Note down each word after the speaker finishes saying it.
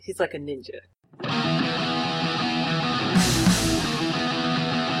He's like a ninja.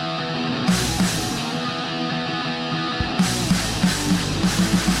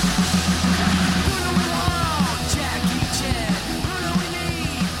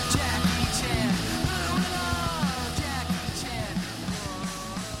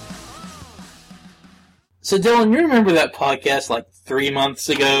 So, Dylan, you remember that podcast like 3 months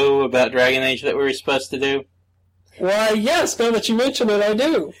ago about Dragon Age that we were supposed to do? Why, yes, now that you mention it, I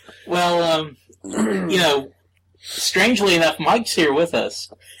do. Well, strangely enough, Mike's here with us.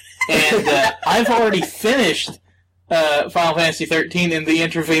 And I've already finished Final Fantasy XIII in the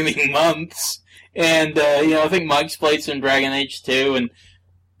intervening months. And, I think Mike's played some Dragon Age 2 and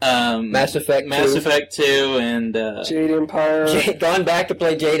Mass Effect 2 and Jade Empire. Gone back to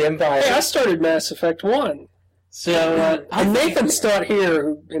play Jade Empire. Hey, I started Mass Effect 1. So and Nathan's not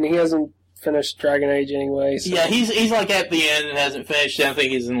here, and he hasn't finished Dragon Age anyway. So. Yeah, he's like at the end and hasn't finished. I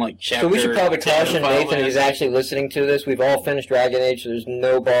think he's in like chapter. So we should probably 10 caution Nathan if he's actually listening to this. We've all finished Dragon Age, so there's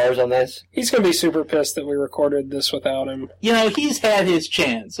no bars on this. He's going to be super pissed that we recorded this without him. He's had his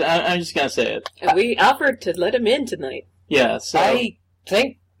chance. I'm just going to say it. And we offered to let him in tonight. Yeah, so I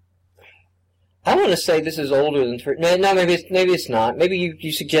think I want to say this is older than no, maybe it's not. Maybe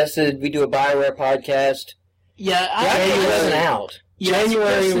you suggested we do a BioWare podcast. Yeah, January wasn't out. Yeah,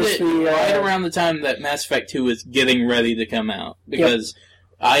 January was right around the time that Mass Effect 2 was getting ready to come out. Because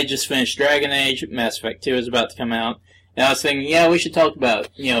I just finished Dragon Age, Mass Effect 2 is about to come out. And I was thinking, we should talk about,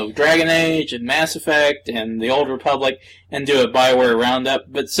 Dragon Age and Mass Effect and the Old Republic and do a BioWare roundup.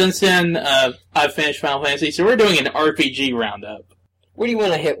 But since then, I've finished Final Fantasy, so we're doing an RPG roundup. What do you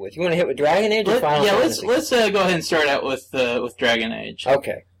want to hit with? You want to hit with Dragon Age or Final Fantasy? Let's go ahead and start out with Dragon Age.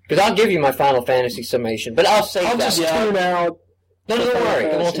 Okay. Because I'll give you my Final Fantasy summation, but I'll say I'll just tune out. No, don't worry.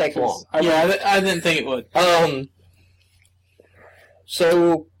 It won't take long. I didn't think it would.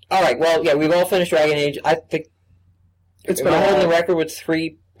 So, alright, well, we've all finished Dragon Age. I think it's been holding the record with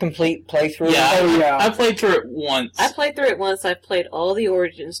 3 complete playthroughs. Yeah, I played through it once. I played through it once. I've played all the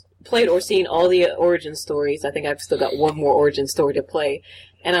origins, played or seen all the origin stories. I think I've still got one more origin story to play.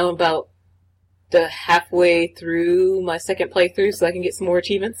 And I'm about halfway through my second playthrough so I can get some more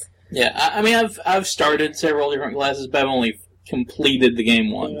achievements. Yeah, I mean, I've started several different classes, but I've only completed the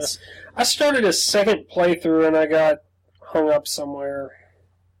game once. Yeah. I started a second playthrough and I got hung up somewhere.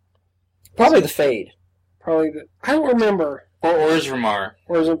 Probably the Fade. I don't remember. Or Orzammar.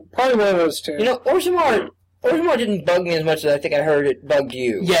 Probably one of those two. Orzammar didn't bug me as much as I think I heard it bugged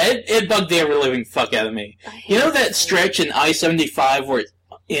you. Yeah, it bugged the ever-living fuck out of me. That stretch in I-75 where it's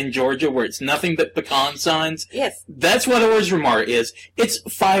in Georgia where it's nothing but pecan signs? Yes. That's what Orzammar is. It's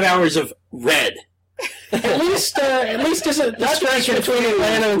 5 hours of red. At least isn't the stretch between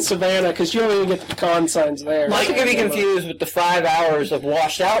Atlanta and Savannah, because you don't even get the pecan signs there. Not to be confused with the 5 hours of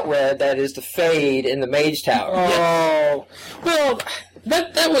washed out red that is the Fade in the Mage Tower. Oh, well,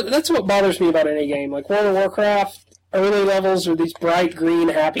 that's what bothers me about any game. Like World of Warcraft, early levels are these bright green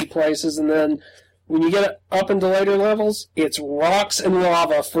happy places, and then when you get up into later levels, it's rocks and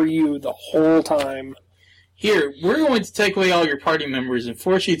lava for you the whole time. Here, we're going to take away all your party members and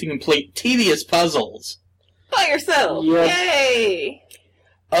force you to complete tedious puzzles. By yourself! Yep. Yay!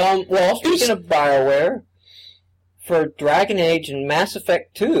 Well, speaking of BioWare, for Dragon Age and Mass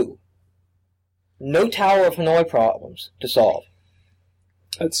Effect 2, no Tower of Hanoi problems to solve.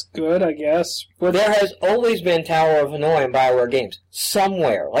 That's good, I guess. Well, there has always been Tower of Hanoi in BioWare games.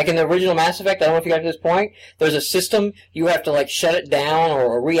 Somewhere. Like in the original Mass Effect, I don't know if you got to this point, there's a system, you have to shut it down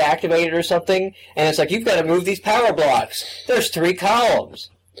or reactivate it or something, and it's like, you've got to move these power blocks. There's 3 columns.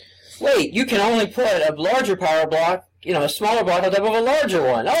 Wait, you can only put a larger power block, a smaller block on top of a larger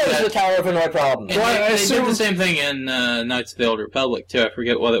one. Oh, it's the Tower of Hanoi problem. They did the same thing in Knights of the Old Republic, too. I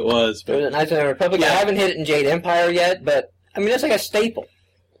forget what it was. But Knights of the Republic, I haven't hit it in Jade Empire yet, but, that's like a staple.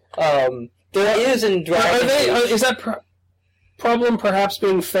 There is in Dragon Age. Is that problem perhaps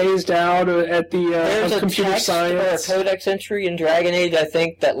being phased out at the There's of computer science? Or a codex entry in Dragon Age, I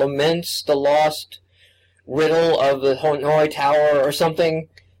think, that laments the lost riddle of the Hanoi Tower or something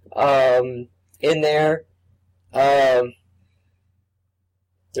in there. There's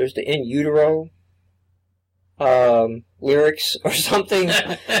the In Utero lyrics or something. One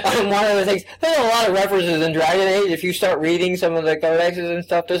of the things. There's a lot of references in Dragon Age. If you start reading some of the codexes and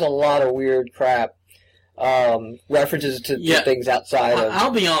stuff, there's a lot of weird crap. References to things outside of...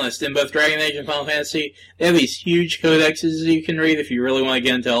 I'll be honest, in both Dragon Age and Final Fantasy, they have these huge codexes you can read if you really want to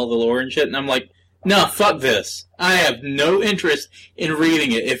get into all the lore and shit, and I'm like, no, fuck this. I have no interest in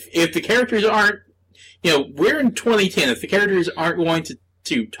reading it. If the characters aren't... we're in 2010. If the characters aren't going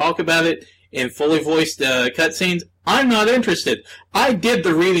to talk about it in fully voiced cutscenes, I'm not interested. I did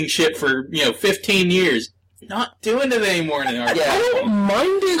the reading shit for 15 years. Not doing it anymore in an RPG. I don't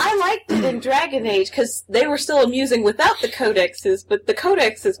mind it. I liked it in Dragon Age because they were still amusing without the codexes, but the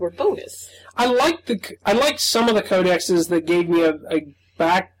codexes were bonus. I liked some of the codexes that gave me a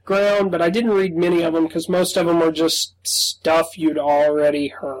background, but I didn't read many of them because most of them were just stuff you'd already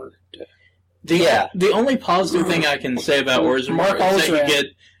heard. The only positive thing I can say about Origin Mark is that you Ozrak.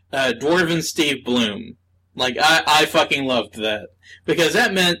 get Dwarven Steve Bloom. Like, I fucking loved that. Because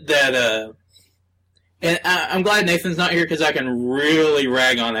that meant that, and I'm glad Nathan's not here because I can really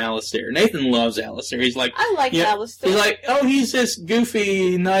rag on Alistair. Nathan loves Alistair. He's like, I like Alistair. He's like, oh, he's this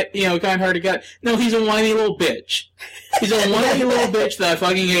goofy, kind-hearted guy. No, he's a whiny little bitch. He's a whiny little bitch that I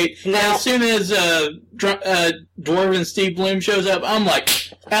fucking hate. Now, as soon as Dwarven Steve Bloom shows up, I'm like,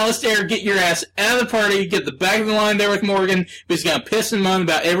 Alistair, get your ass out of the party, get the back of the line there with Morgan, who's gonna piss and moan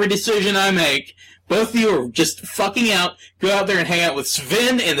about every decision I make. Both of you are just fucking out. Go out there and hang out with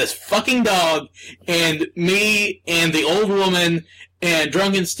Sven and this fucking dog, and me and the old woman, and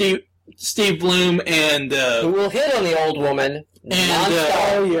drunken Steve Bloom, and who will hit on the old woman?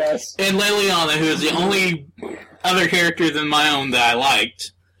 Oh yes, and Liliana, who is the only other character than my own that I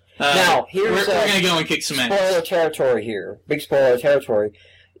liked. Now, we're gonna go and kick some ass. Spoiler territory here. Big spoiler territory.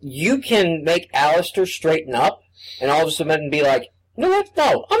 You can make Alistair straighten up, and all of a sudden be like, you know what?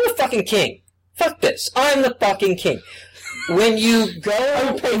 No, I'm the fucking king. Fuck this. I'm the fucking king. When you go,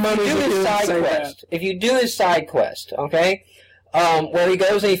 if you do his side quest, okay, where he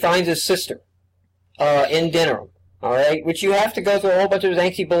goes and he finds his sister, in Dinnerum, alright, which you have to go through a whole bunch of his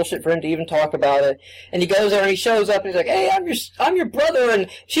angsty bullshit for him to even talk about it, and he goes there and he shows up and he's like, hey, I'm your brother, and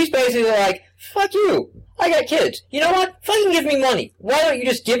she's basically like, fuck you. I got kids. You know what? Fucking give me money. Why don't you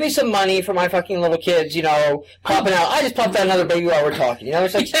just give me some money for my fucking little kids, popping out. I just popped out another baby while we're talking.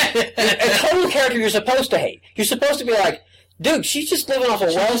 It's like a total character you're supposed to hate. You're supposed to be like, dude, she's just living off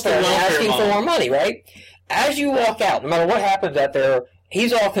of welfare and asking for more money, right? As you walk out, no matter what happens out there,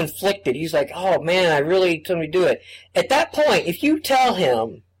 he's all conflicted. He's like, oh man, I really told him to do it. At that point, if you tell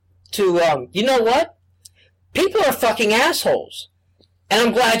him to, you know what? People are fucking assholes. And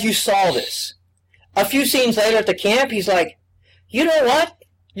I'm glad you saw this. A few scenes later at the camp, he's like, you know what?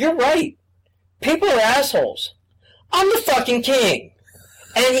 You're right. People are assholes. I'm the fucking king.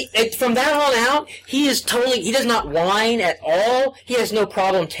 And from that on out, he does not whine at all. He has no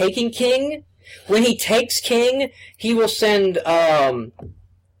problem taking king. When he takes king, he will send, what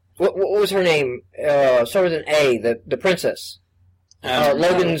was her name? Started with an A, the princess.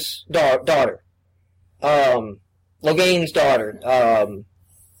 Logan's daughter. Logain's daughter.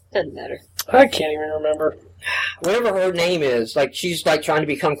 Doesn't matter. I can't even remember. Whatever her name is, like, she's, like, trying to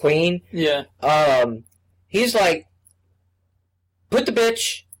become queen. Yeah. He's like, put the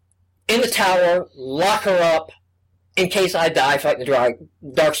bitch in the tower, lock her up, in case I die fighting the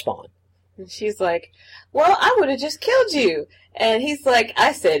Darkspawn. And she's like, well, I would have just killed you. And he's like,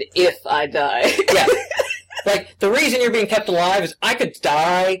 I said, if I die. Yeah. Like, the reason you're being kept alive is I could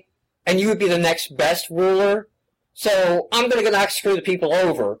die, and you would be the next best ruler. So, I'm going to not screw the people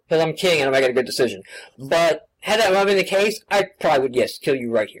over, because I'm king and I'm making a good decision. But, had that not been the case, I probably would, yes, kill you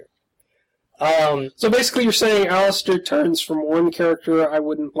right here. So basically you're saying Alistair turns from one character I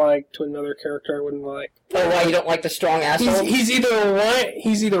wouldn't like to another character I wouldn't like. Oh, why you don't like the strong asshole? He's either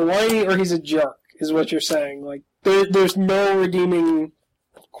whiny or he's a jerk, is what you're saying. Like, there's no redeeming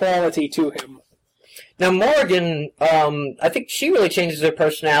quality to him. Now, Morgan, I think she really changes her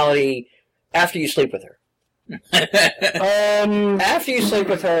personality after you sleep with her. After you sleep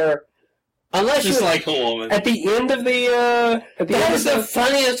with her, unless just you like a woman. At the end of the that is the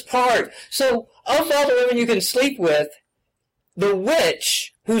funniest part. So, of all the women you can sleep with, the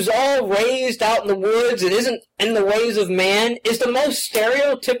witch, who's all raised out in the woods and isn't in the ways of man, is the most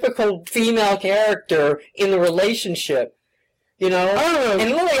stereotypical female character in the relationship. You know?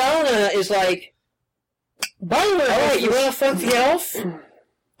 And Liliana is like, by the way, alright, you wanna fuck the elf?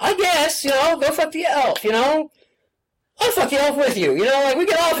 I guess, go fuck the elf, I'll fuck the elf with you, like, we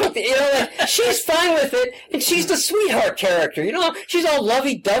can all fuck the, like, she's fine with it, and she's the sweetheart character, she's all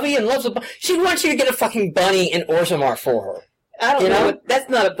lovey-dovey and loves she wants you to get a fucking bunny in Orzammar for her. I don't know.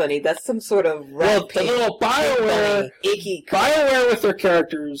 That's not a bunny. That's some sort of the little BioWare, BioWare with their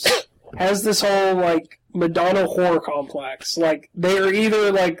characters has this whole, like, Madonna horror complex. Like, they are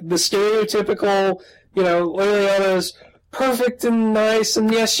either, like, the stereotypical, Liliana's perfect and nice,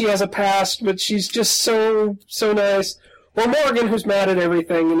 and yes, she has a past, but she's just so nice. Or Morgan, who's mad at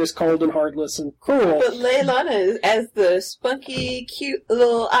everything and is cold and heartless and cruel. But Leilani, as the spunky, cute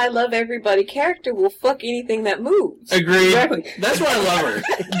little I love everybody character, will fuck anything that moves. Agreed. Exactly. That's why I love her.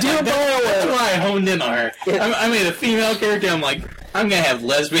 That's why I honed in on her. I made a female character. I'm like, I'm gonna have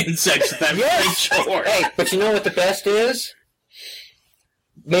lesbian sex with that sure. Hey, but you know what the best is?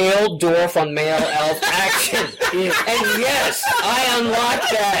 Male dwarf on male elf action. And yes, I unlocked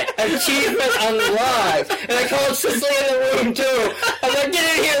that. Achievement unlocked. And I called Cicely in the room too. I'm like,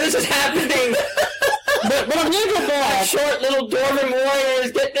 get in here, this is happening. But I'm gonna go back. Short little dwarven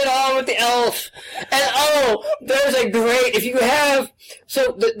warriors getting it on with the elf. And there's a great, if you have,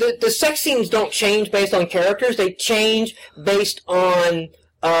 so the sex scenes don't change based on characters, they change based on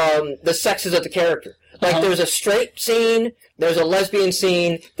the sexes of the character. Like, there's a straight scene, there's a lesbian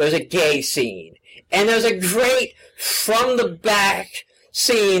scene, there's a gay scene. And there's a great from-the-back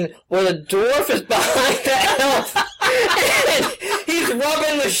scene where the dwarf is behind the elf, and he's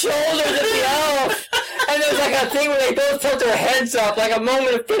rubbing the shoulders of the elf. And there's like a thing where they both tilt their heads up, like a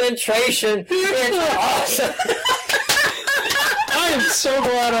moment of penetration. It's awesome. I am so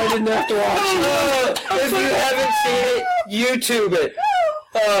glad I didn't have to watch it. If you haven't seen it, YouTube it.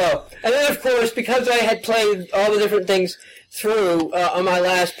 And then, of course, because I had played all the different things through on my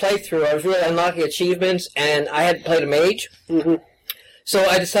last playthrough, I was really unlocking achievements, and I had played a mage. Mm-hmm. So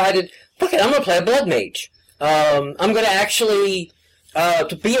I decided, fuck it, I'm going to play a blood mage. I'm going to actually,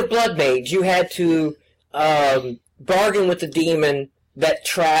 to be a blood mage, you had to bargain with the demon that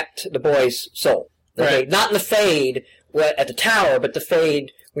trapped the boy's soul. Okay? Right. Not in the Fade at the tower, but the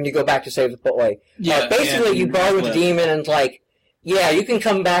Fade when you go back to save the boy. Yeah, basically, you bargain with the demon and, like, yeah, you can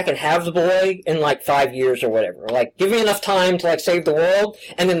come back and have the boy in, like, 5 years or whatever. Like, give me enough time to, like, save the world,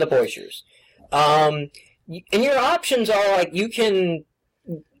 and then the boy's yours. And your options are, like, you can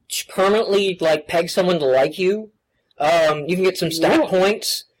permanently, like, peg someone to like you. You can get some stat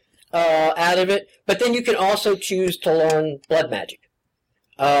points out of it. But then you can also choose to learn blood magic.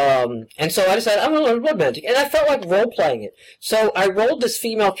 And so I decided, I'm going to learn blood magic. And I felt like role-playing it. So I rolled this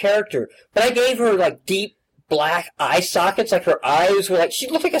female character, but I gave her, like, deep black eye sockets, like her eyes were like, she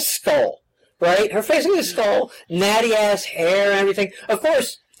looked like a skull, right? Her face was a skull, natty-ass hair and everything. Of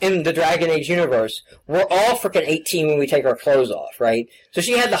course, in the Dragon Age universe, we're all freaking 18 when we take our clothes off, right? So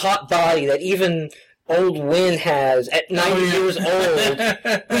she had the hot body that even old Wynn has at 90 years old.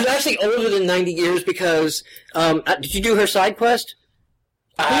 Who's actually older than 90 years because, did you do her side quest?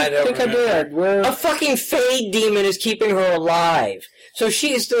 I think I did. A fucking Fade demon is keeping her alive. So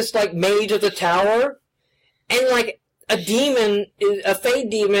she's this, like, mage of the tower. And, like, a Fade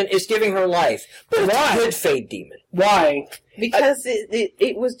demon is giving her life. But it's a good Fade demon. Why? Because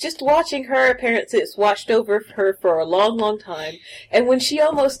it was just watching her. Apparently it's watched over her for a long, long time. And when she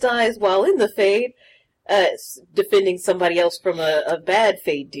almost dies while in the Fade, defending somebody else from a bad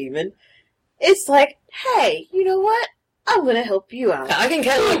Fade demon, it's like, hey, you know what? I'm gonna help you out. I can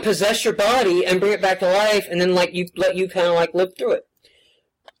kind of, like, possess your body and bring it back to life, and then, like, let you kind of, like, live through it.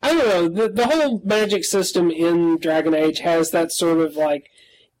 I don't know, the whole magic system in Dragon Age has that sort of, like,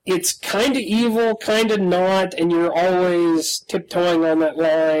 it's kind of evil, kind of not, and you're always tiptoeing on that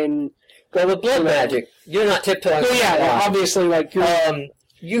line. Well, with blood magic, you're not tiptoeing on that line. Well, obviously, like,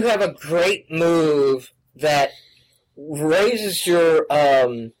 you have a great move that raises your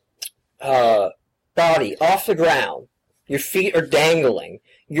body off the ground. Your feet are dangling.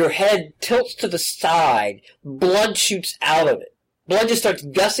 Your head tilts to the side. Blood shoots out of it. Blood just starts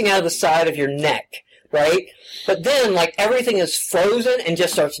gushing out of the side of your neck, right? But then, like, everything is frozen and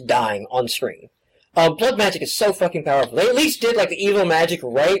just starts dying on screen. Blood magic is so fucking powerful. They at least did, like, the evil magic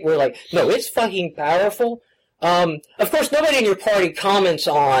right, where, like, no, it's fucking powerful. Of course, nobody in your party comments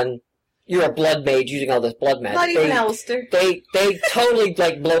on you're a blood mage using all this blood magic. Not even Alistair. They totally,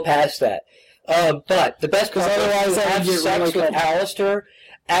 like, blow past that. But the best part is to have sex with Alistair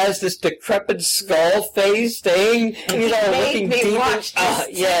as this decrepit skull face thing, and he's all looking deep.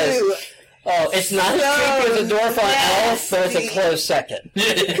 Yes. Oh, it's not as creepy as a dwarf on Elf, but it's a close second.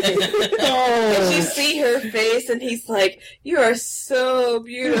 But you see her face, and he's like, "You are so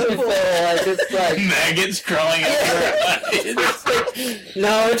beautiful." It's like maggots crawling out her eyes.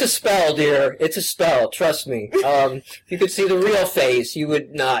 No, it's a spell, dear. It's a spell. Trust me. If you could see the real face, you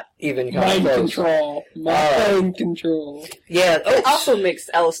would not even come mind close. Control. Mind control. Yeah. It also makes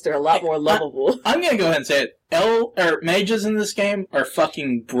Alistair a lot more lovable. I'm gonna go ahead and say it. Mages in this game are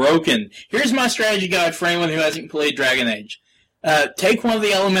fucking broken. Here's my strategy guide for anyone who hasn't played Dragon Age. Take one of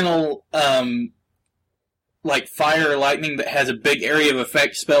the elemental, like fire or lightning that has a big area of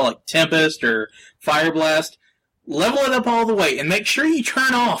effect spell like Tempest or Fire Blast. Level it up all the way and make sure you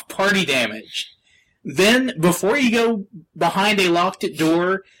turn off party damage. Then, before you go behind a locked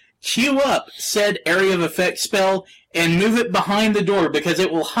door, queue up said area of effect spell and move it behind the door because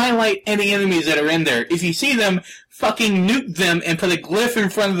it will highlight any enemies that are in there. If you see them, fucking nuke them and put a glyph in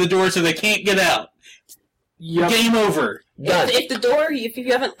front of the door so they can't get out. Yep. Game over. Done. If the door, if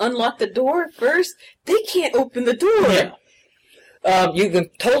you haven't unlocked the door first, they can't open the door. Yeah. You can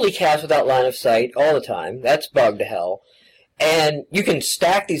totally cast without line of sight all the time. That's bugged to hell. And you can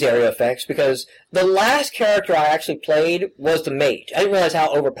stack these area effects because the last character I actually played was the mage. I didn't realize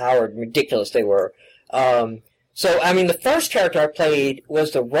how overpowered and ridiculous they were. The first character I played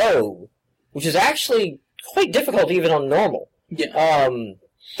was the rogue, which is actually quite difficult even on normal. Yeah.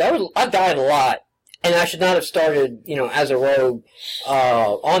 I died a lot, and I should not have started, as a rogue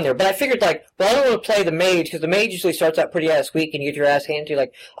on there. But I figured, I don't want to play the mage, because the mage usually starts out pretty ass weak, and you get your ass handed to you.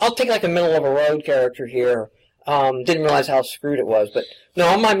 I'll take, a middle-level rogue character here. Didn't realize how screwed it was. But, no,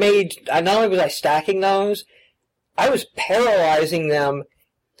 on my mage, not only was I stacking those, I was paralyzing them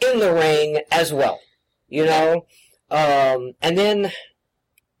in the ring as well. And then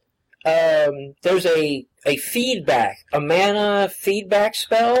there's a mana feedback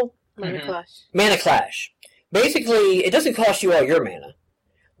spell. Mana Clash. Mana Clash. Basically, it doesn't cost you all your mana,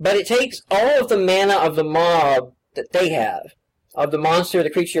 but it takes all of the mana of the mob that they have, of the monster, the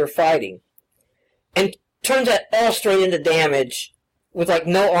creature you're fighting, and turns that all straight into damage with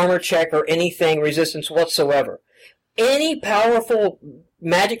no armor check or anything, resistance whatsoever. Any powerful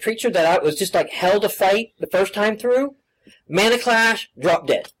magic creature that I was just hell to fight the first time through, Mana Clash, drop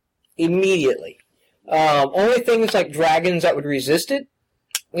dead. Immediately. Only things like dragons that would resist it,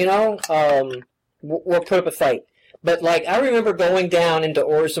 will put up a fight. But, I remember going down into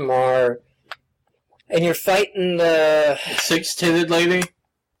Orzammar, and you're fighting the... Six-titted lady?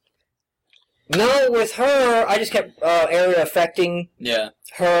 No, with her, I just kept area affecting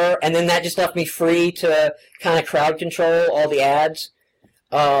her, and then that just left me free to kind of crowd control all the ads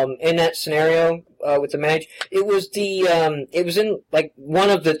in that scenario with the mage. It was it was in one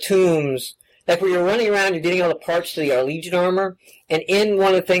of the tombs, where you're running around, you're getting all the parts to the Legion armor, and in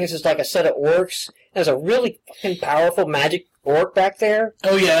one of the things is a set of orcs. There's a really fucking powerful magic orc back there.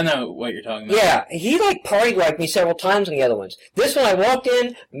 Oh yeah, I know what you're talking about. Yeah, he party wiped me several times on the other ones. This one I walked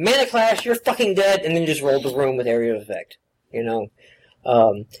in, Mana Clash, you're fucking dead, and then just rolled the room with area of effect. The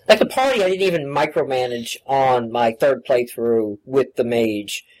party I didn't even micromanage on my third playthrough with the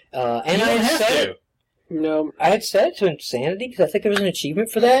mage. And you I don't had have set to. it. No, I had set it to insanity because I think there was an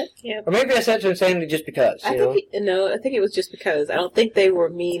achievement for that. Yeah. Or maybe I set it to insanity just because. I think it was just because. I don't think they were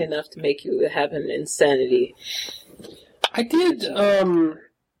mean enough to make you have an insanity. I did, I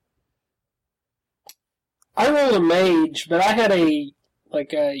rolled a mage, but I had a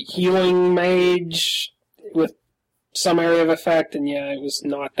healing mage with some area of effect, and yeah, it was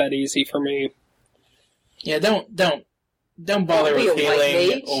not that easy for me. Yeah, don't bother with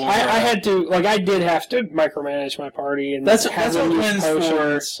healing. I had to, I did have to micromanage my party, and that's what Lynn's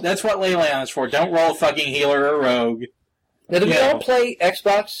for. That's what Leyland is for. Don't roll a fucking healer or rogue. Now, did we all play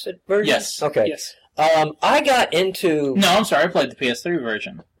Xbox version? Yes. Okay. Yes. I got into... No, I'm sorry, I played the PS3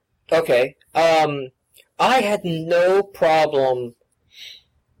 version. Okay. I had no problem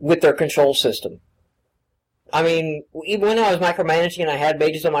with their control system. I mean, even when I was micromanaging and I had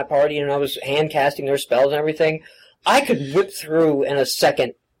mages on my party and I was hand casting their spells and everything, I could whip through in a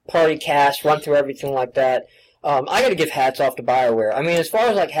second, party cast, run through everything like that. I gotta give hats off to BioWare. I mean, as far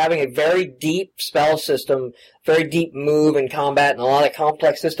as having a very deep spell system, very deep move and combat and a lot of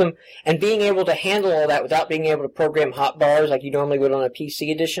complex system, and being able to handle all that without being able to program hotbars like you normally would on a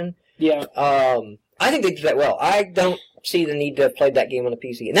PC edition. Yeah. I think they did that well. I don't see the need to have played that game on a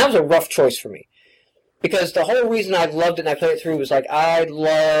PC. And that was a rough choice for me. Because the whole reason I loved it and I played it through was I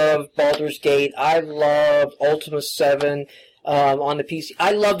loved Baldur's Gate, I loved Ultima 7, on the PC.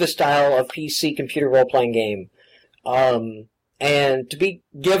 I love the style of PC computer role-playing game. And to be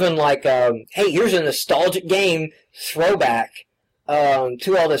given hey, here's a nostalgic game throwback,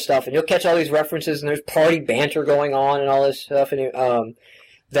 to all this stuff, and you'll catch all these references, and there's party banter going on and all this stuff, and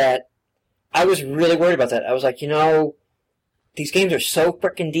that I was really worried about that. I was these games are so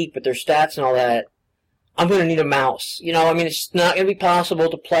frickin' deep with their stats and all that. I'm going to need a mouse. It's not going to be possible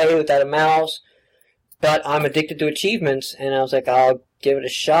to play without a mouse. But I'm addicted to achievements, and I was I'll give it a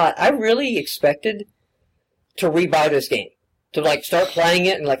shot. I really expected to rebuy this game. To, start playing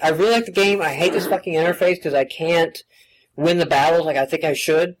it, and, I really like the game. I hate this fucking interface because I can't win the battles like I think I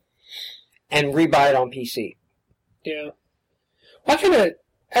should, and rebuy it on PC. Yeah. Well,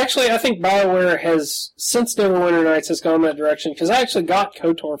 I think BioWare has, since Neverwinter Nights, has gone that direction, because I actually got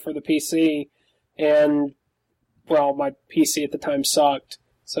KOTOR for the PC, and, well, my PC at the time sucked.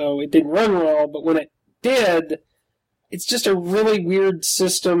 So it didn't run well, but when it did, it's just a really weird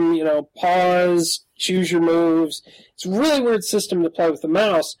system, pause, choose your moves. It's a really weird system to play with the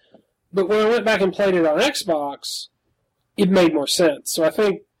mouse. But when I went back and played it on Xbox, it made more sense. So I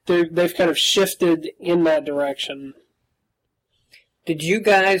think they've kind of shifted in that direction. Did you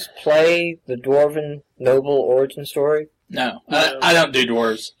guys play the Dwarven Noble origin story? No. I don't do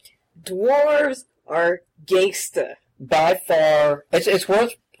dwarves. Dwarves are gangsta. By far, it's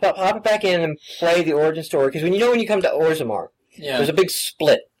worth popping back in and play the origin story, because when you come to Orzammar, there's a big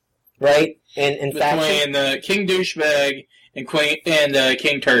split, right? In faction. Between King Douchebag and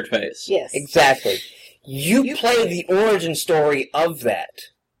King Turdface. Yes. Exactly. You play the origin story of that.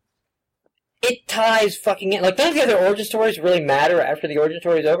 It ties fucking in. Like, none of the other origin stories really matter after the origin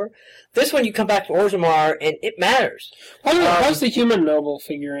story is over. This one, you come back to Orzammar, and it matters. How's the human noble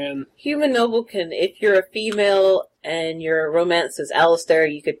figure in? Human noble can, if you're a female and your romance is Alistair,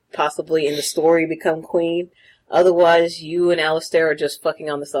 you could possibly, in the story, become queen. Otherwise, you and Alistair are just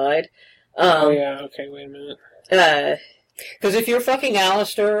fucking on the side. Okay, wait a minute. Because if you're fucking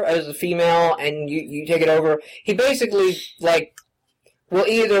Alistair as a female and you take it over, he basically, will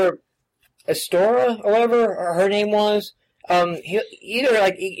either... Astora, or whatever her name was,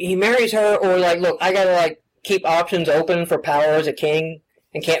 he marries her, or look, I gotta keep options open for power as a king,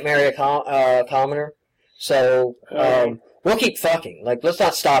 and can't marry a commoner. So we'll keep fucking. Let's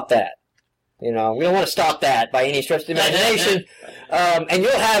not stop that. We don't want to stop that by any stretch of the imagination. And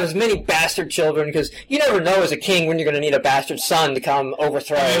you'll have as many bastard children, because you never know as a king when you're going to need a bastard son to come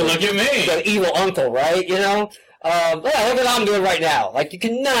overthrow. Hey, look at me, the evil uncle, right? Look what I'm doing right now. You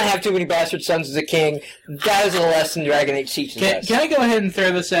cannot have too many bastard sons as a king. That is a lesson Dragon Age teaches us. Can I go ahead and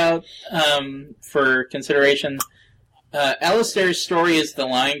throw this out for consideration? Alistair's story is the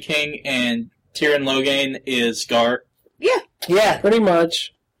Lion King, and Tyrion Logain is Scar. Yeah. Pretty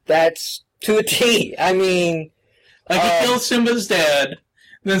much. That's to a T. I mean... he kills Simba's dad,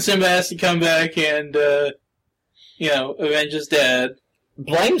 then Simba has to come back and, avenge his dad.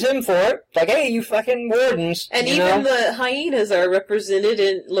 Blames him for it. Hey, you fucking wardens. And even the hyenas are represented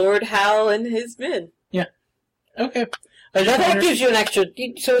in Lord Hal and his men. Yeah. Okay. That gives you an extra...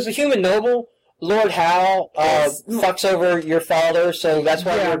 So as a human noble, Lord Hal fucks over your father, so that's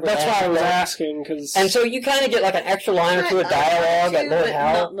why that's why I was asking, because... And so you kind of get an extra line or two of dialogue at Lord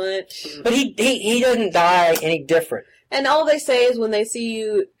Hal. Not much. But he doesn't die any different. And all they say is when they see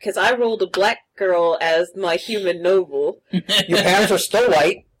you, because I rolled a black girl as my human noble. Your parents are still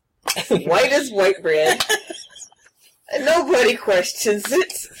white. White as white bread. Nobody questions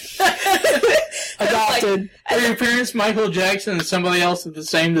it. Adopted. Are your parents Michael Jackson and somebody else with the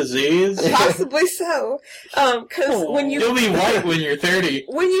same disease? Possibly so. Because when you'll be white when you're 30.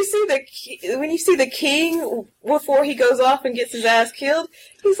 When you see the king before he goes off and gets his ass killed,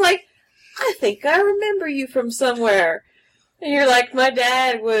 he's like, I think I remember you from somewhere. And you're like, my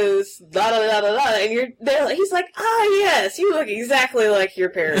dad was da da da da da, and he's like, yes, you look exactly like your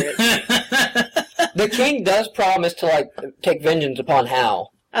parents. The king does promise to take vengeance upon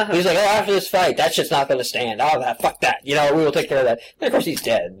Hal. Uh-huh. He's like, after this fight, that shit's not going to stand. Fuck that. We will take care of that. And of course he's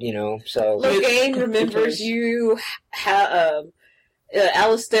dead, so. Logain remembers you,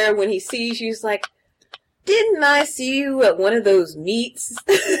 Alistair, when he sees you, he's like, didn't I see you at one of those meets?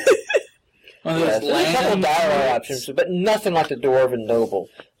 There's a couple dialogue options, but nothing like the Dwarven Noble.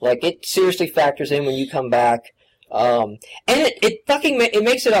 It seriously factors in when you come back. And it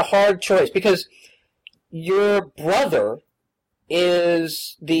makes it a hard choice, because your brother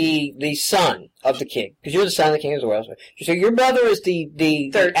is the son of the king, because you're the son of the king as well. So your brother is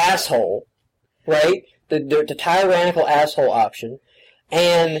the asshole, right? The tyrannical asshole option.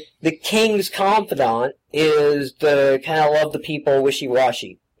 And the king's confidant is the kind of love the people,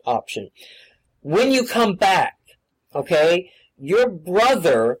 wishy-washy option. When you come back, okay, your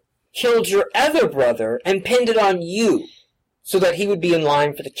brother killed your other brother and pinned it on you so that he would be in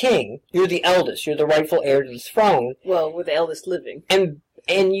line for the king. You're the eldest. You're the rightful heir to the throne. Well, we're the eldest living. And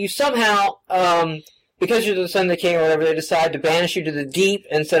you somehow, because you're the son of the king or whatever, they decide to banish you to the deep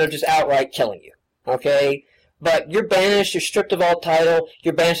instead of just outright killing you, okay? But you're banished, you're stripped of all title,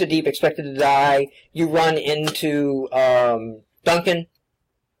 you're banished to deep, expected to die. You run into Duncan,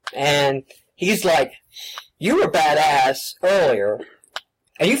 and he's like, you were badass earlier,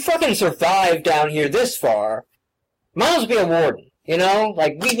 and you fucking survived down here this far. Might as well be a warden,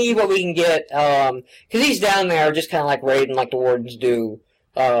 we need what we can get, because he's down there just kind of raiding like the wardens do.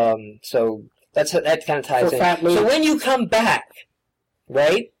 So that kind of ties in. So when you come back,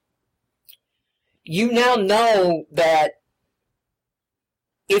 right, you now know that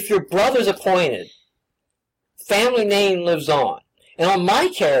if your brother's appointed, family name lives on. And on my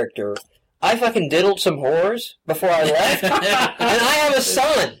character, I fucking diddled some whores before I left, and I have a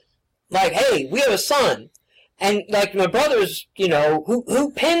son. Like, hey, we have a son. And, like, my brother's, you know, who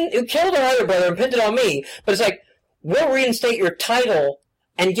killed our other brother and pinned it on me, but it's like, we'll reinstate your title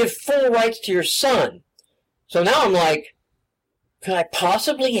and give full rights to your son. So now I'm like, can I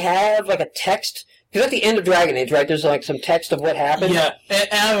possibly have, like, a text? Because at the end of Dragon Age, right, there's, like, some text of what happened. Yeah, and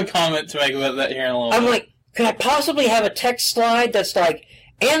I have a comment to make about that here in a little bit. I'm like, can I possibly have a text slide that's like,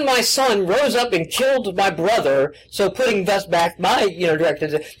 and my son rose up and killed my brother, so putting thus back my, you know,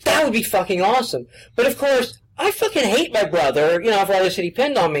 directive. That would be fucking awesome. But of course, I fucking hate my brother, you know, for all the shit he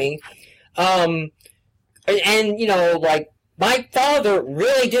pinned on me. And, you know, like, my father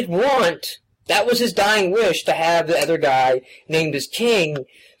really did want, that was his dying wish, to have the other guy named as king.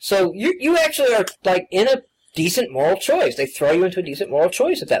 So you actually are, like, in a decent moral choice. They throw you into a decent moral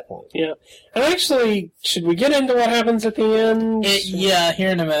choice at that point. Yeah. And actually, should we get into what happens at the end? Yeah, here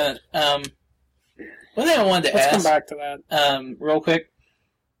in a minute. One thing I wanted to Let's ask. come back to that. Real quick.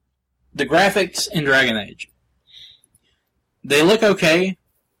 The graphics in Dragon Age. They look okay,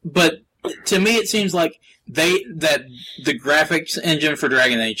 but to me it seems like that the graphics engine for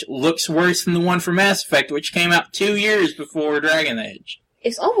Dragon Age looks worse than the one for Mass Effect, which came out 2 years before Dragon Age.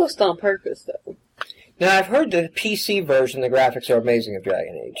 It's almost on purpose, though. Now, I've heard the PC version, the graphics are amazing of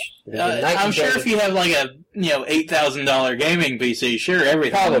Dragon Age. I'm sure if you have like a $8,000 gaming PC, sure,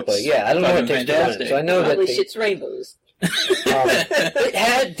 everything Probably, looks yeah. I don't know what takes doing fantastic. it, so I know Probably that shit's rainbows.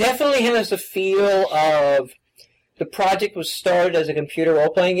 it definitely has the feel of the project was started as a computer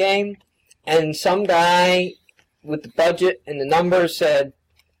role-playing game, and some guy with the budget and the numbers said,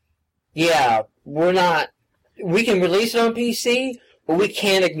 yeah, we can release it on PC, but we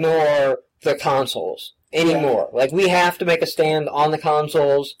can't ignore the consoles anymore. Yeah. Like, we have to make a stand on the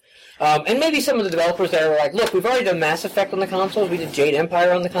consoles. And maybe some of the developers there were like, look, we've already done Mass Effect on the consoles, we did Jade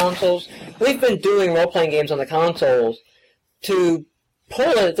Empire on the consoles, we've been doing role-playing games on the consoles. To pull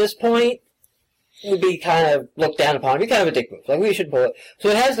it at this point would be kind of looked down upon. It'd be kind of a dick move. Like, we should pull it. So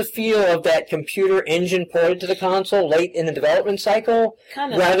it has the feel of that computer engine ported to the console late in the development cycle,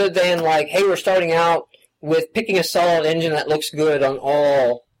 rather than like, hey, we're starting out with picking a solid engine that looks good on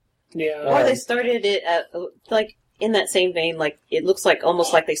all. Yeah. Or they started it at, like, in that same vein, like, it looks like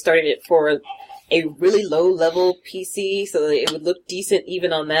almost like they started it for a really low-level PC so that it would look decent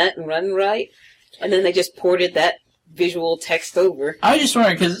even on that and run right. And then they just ported that visual text over. I was just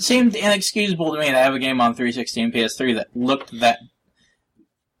wondering, because it seemed inexcusable to me to have a game on 360 and PS3 that looked that,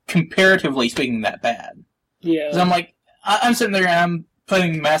 comparatively speaking, that bad. Yeah. Because I'm like, I'm sitting there and I'm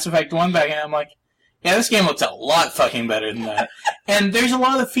putting Mass Effect 1 back in, and I'm like, yeah, this game looks a lot fucking better than that. And there's a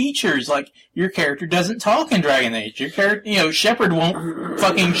lot of features, like, your character doesn't talk in Dragon Age. Your character, Shepard won't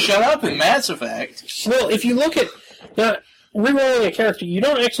fucking shut up in Mass Effect. Well, if you look at, rerolling a character, you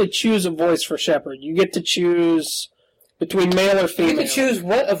don't actually choose a voice for Shepard. You get to choose between male or female. You can choose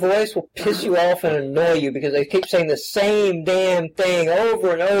what a voice will piss you off and annoy you because they keep saying the same damn thing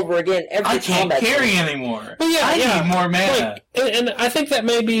over and over again every I can't carry scene. anymore. Well, yeah, I need more mana. Like, and I think that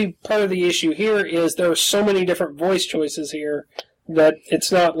may be part of the issue here is there are so many different voice choices here that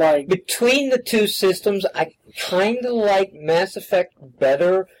it's not like... Between the two systems, I kind of like Mass Effect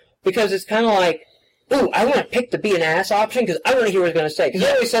better because it's kind of like, ooh, I want to pick the be an ass option because I want to hear what it's going to say. Because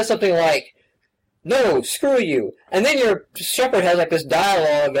it always says something like, no, screw you. And then your Shepard has like this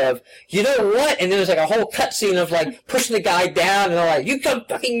dialogue of, you know what? And then there's like a whole cutscene of like pushing the guy down and they're like, you come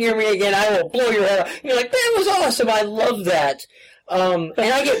fucking near me again, I will blow your head off. And you're like, that was awesome, I love that. And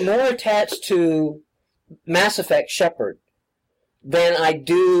I get more attached to Mass Effect Shepard than I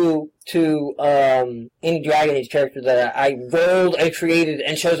do to any Dragon Age character that I rolled and created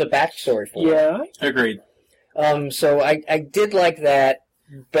and chose a backstory for. Yeah. Agreed. So I did like that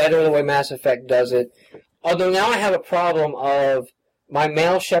better the way Mass Effect does it. Although now I have a problem of my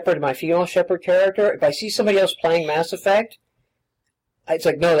male Shepard and my female Shepard character. If I see somebody else playing Mass Effect, it's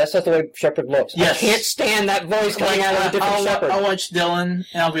like, no, that's not the way Shepard looks. Yes. I can't stand that voice coming out of a different Shepard. I'll watch Dylan,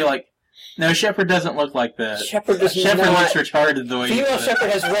 and I'll be like, no, Shepard doesn't look like that. Shepard looks retarded the way female Shepard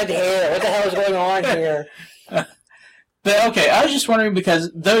has red hair. What the hell is going on here? But, okay, I was just wondering because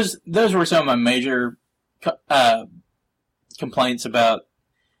those were some of my major complaints about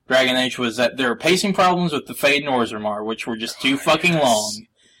Dragon Age was that there were pacing problems with the Fade and Orzammar, which were just too fucking long.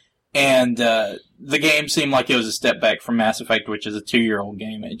 And the game seemed like it was a step back from Mass Effect, which is a 2-year-old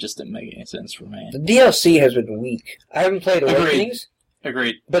game. It just didn't make any sense for me. The DLC has been weak. I haven't played Awakenings.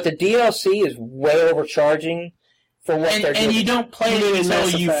 Agreed. But the DLC is way overcharging for what they're doing. And you don't play it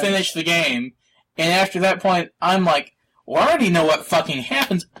until you finish the game. And after that point, I'm like, well, I already know what fucking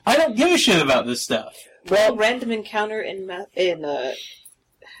happens. I don't give a shit about this stuff. Well, random encounter in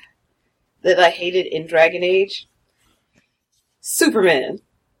that I hated in Dragon Age? Superman.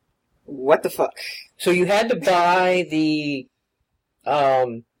 What the fuck? So you had to buy the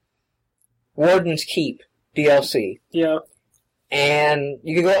Warden's Keep DLC. Yeah. And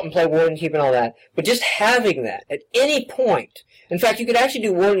you could go up and play Warden's Keep and all that. But just having that at any point, in fact, you could actually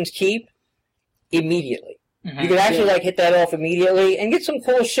do Warden's Keep immediately. You could actually hit that off immediately and get some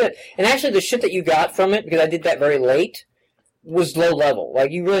cool shit. And actually the shit that you got from it, because I did that very late, was low level.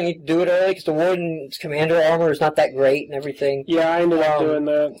 Like, you really need to do it early, because the Warden's commander armor is not that great and everything. Yeah, I ended up doing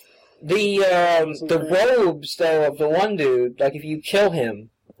that. The robes, though, of the one dude, like, if you kill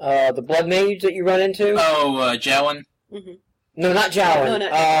him, the Blood Mage that you run into... Oh, Jowan? Mm-hmm. No, not Jowan.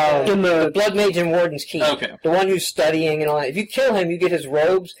 The Blood Mage in Warden's Keep. Okay. The one who's studying and all that. If you kill him, you get his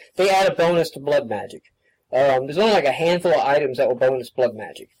robes. They add a bonus to blood magic. There's only like a handful of items that will bonus blood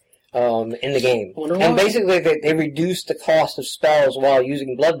magic in the game. And basically, they reduce the cost of spells while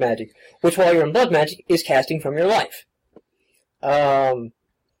using blood magic, which while you're in blood magic is casting from your life. And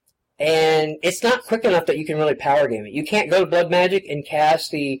it's not quick enough that you can really power game it. You can't go to blood magic and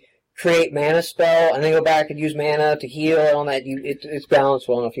cast the create mana spell and then go back and use mana to heal and all that. It's balanced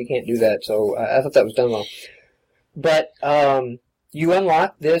well enough. You can't do that. So I thought that was done well. But you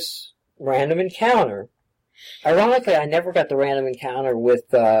unlock this random encounter. Ironically, I never got the random encounter with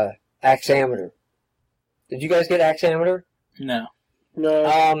Axameter. Did you guys get Axameter? No. No.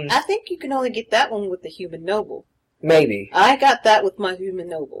 I think you can only get that one with the Human Noble. Maybe. I got that with my Human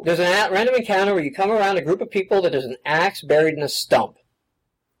Noble. There's a random encounter where you come around a group of people that there's an axe buried in a stump.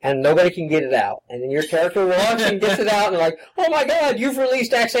 And nobody can get it out. And then your character walks and gets it out, and they're like, oh my god, you've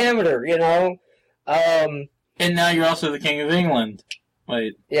released Axameter, you know? And now you're also the King of England.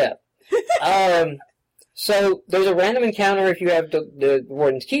 Wait. Yeah. So there's a random encounter if you have the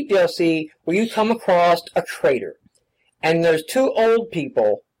Warden's Keep DLC where you come across a crater. And there's two old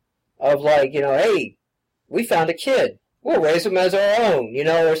people of like, you know, hey, we found a kid. We'll raise him as our own, you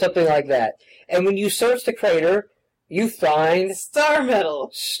know, or something like that. And when you search the crater, you find... Star Metal.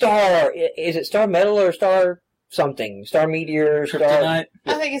 Is it Star Metal or Star something? Star Meteor? Kryptonite?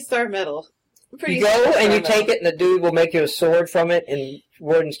 I think it's Star Metal. You go and you take it, and the dude will make you a sword from it in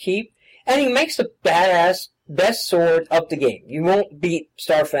Warden's Keep. And he makes the badass, best sword of the game. You won't beat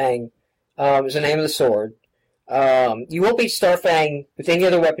Starfang, is the name of the sword. You won't beat Starfang with any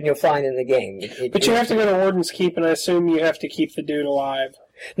other weapon you'll find in the game. But you have to go to Warden's Keep, and I assume you have to keep the dude alive.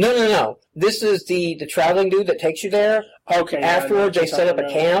 No. This is the traveling dude that takes you there. Okay. Afterwards, they set up a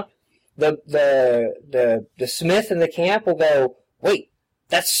camp. The smith in the camp will go, wait,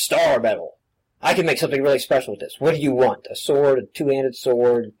 that's Star Metal. I can make something really special with this. What do you want? A sword, a two-handed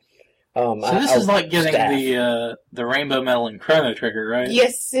sword? So this is like getting the Rainbow Metal in Chrono Trigger, right?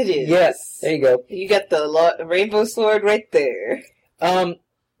 Yes, it is. Yes, there you go. You got the Rainbow Sword right there.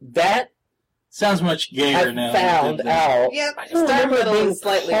 That sounds much gayer I now. found out. Yep, I don't Star remember Metal being is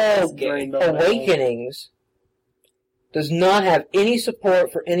slightly called less gay. Rainbow Metal. Awakenings does not have any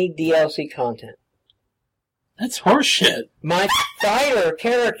support for any DLC content. That's horseshit. My fighter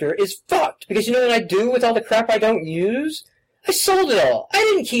character is fucked because you know what I do with all the crap I don't use? I sold it all. I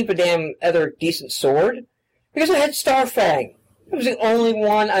didn't keep a damn other decent sword because I had Starfang. It was the only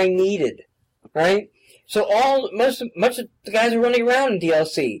one I needed, right? So much of the guys are running around in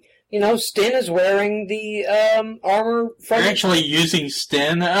DLC. You know, Sten is wearing the armor from... You're actually using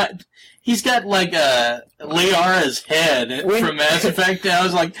Sten? He's got like Liara's head from Mass Effect. I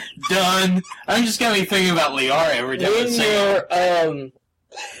was like, done. I'm just going to be thinking about Liara every time I see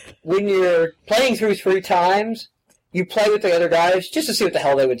when you're playing through 3 times, you play with the other guys just to see what the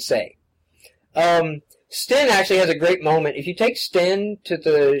hell they would say. Sten actually has a great moment. If you take Sten to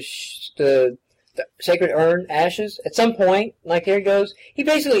the Sacred Urn Ashes, at some point, like here he goes, he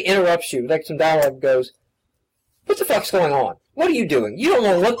basically interrupts you, like some dialogue goes, what the fuck's going on? What are you doing? You don't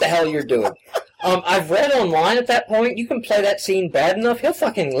know what the hell you're doing. I've read online at that point, you can play that scene bad enough, he'll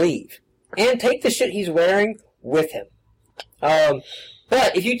fucking leave. And take the shit he's wearing with him.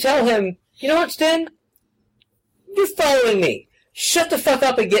 But if you tell him, you know what, Sten? You're following me. Shut the fuck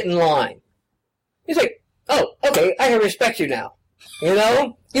up and get in line. He's like, oh, okay, I can respect you now. You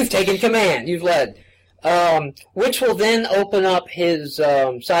know? You've taken command. You've led. Which will then open up his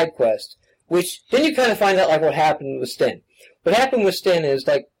side quest. Which, then you kind of find out like what happened with Sten. What happened with Sten is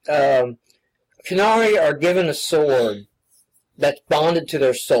like, Qunari are given a sword that's bonded to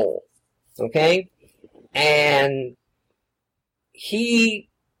their soul. Okay? And he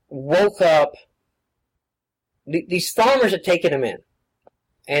woke up. These farmers had taken him in.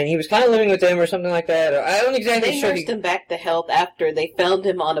 and he was kind of living with them or something like that. Or, I don't exactly They sure. nursed him back to health after they found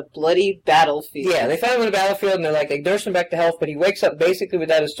him on a bloody battlefield. Yeah, they found him on the battlefield, and they nursed him back to health, but he wakes up basically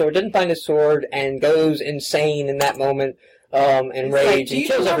without his sword, doesn't find his sword, and goes insane in that moment, and He's rage, like, and do you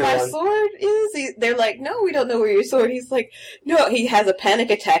kills know where everyone. my sword is? They're like, no, we don't know where your sword. He's like, no. He has a panic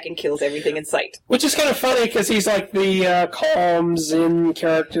attack and kills everything in sight. Which is kind of funny because he's like the calm Zen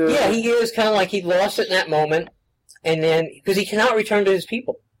character. Yeah, he is kind of like he lost it in that moment, and then, because he cannot return to his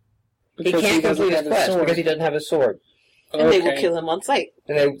people. He because can't doesn't complete his have his quest sword. because he doesn't have his sword. And they will kill him on sight.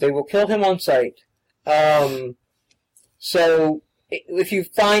 And they will kill him on sight. So, if you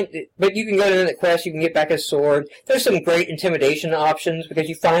find, but you can go to the quest, you can get back his sword. There's some great intimidation options because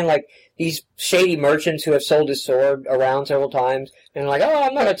you find like these shady merchants who have sold his sword around several times, and they're like, oh,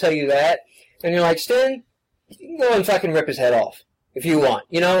 I'm not gonna tell you that. And you're like, Sten, you can go and fucking rip his head off if you want.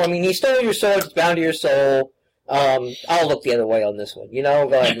 You know, I mean, he stole your sword, it's bound to your soul. I'll look the other way on this one, you know,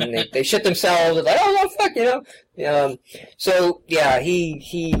 go ahead and they shit themselves, it's like, oh, well, fuck, you know. So, yeah,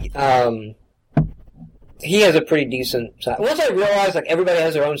 he has a pretty decent side. Once I realized, like, everybody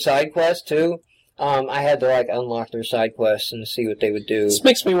has their own side quest, too, I had to, like, unlock their side quests and see what they would do. This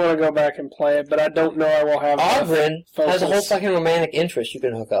makes me want to go back and play it, but I don't know I will have Oberyn has a whole fucking romantic interest you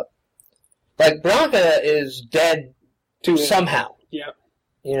can hook up. Like, Blanca is dead somehow. Yeah.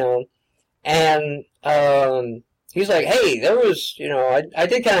 You know? And, he's like, hey, there was, you know, I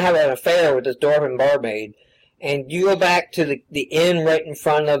did kind of have an affair with this dwarven barmaid. And you go back to the inn right in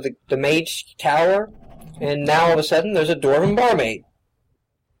front of the mage tower, and now all of a sudden there's a dwarven barmaid.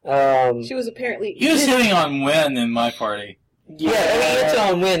 She was apparently... He was hitting on Wynn in my party. Yeah, I mean, it's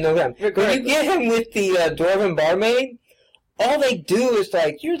on Wynn. No problem. When you get him with the dwarven barmaid, all they do is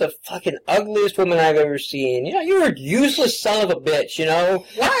like, you're the fucking ugliest woman I've ever seen. You know, you're a useless son of a bitch, you know?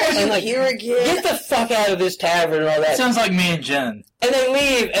 Why are you like, here again? Get the fuck out of this tavern and all that. Sounds like me and Jen. And they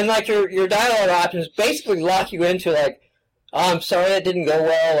leave, and like your dialogue options basically lock you into like, oh, I'm sorry that didn't go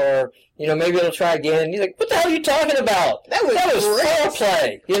well, or, you know, maybe it'll try again. He's like, what the hell are you talking about? That was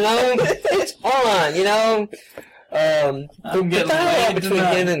foreplay, you know? It's on, you know? The dialogue between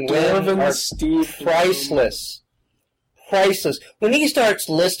him and Wynn are priceless. Priceless. When he starts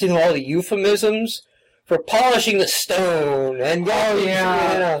listing all the euphemisms for polishing the stone and going,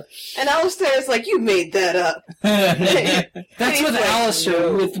 yeah. And Alistair's like, you made that up. That's with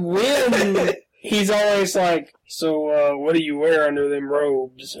Alistair. With Wynn, he's always like, so what do you wear under them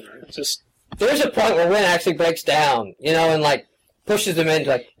robes? Just there's a point where Wynn actually breaks down, you know, and like pushes him into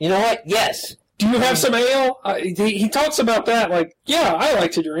like, you know what? Yes. Do you have some ale? He talks about that like, yeah, I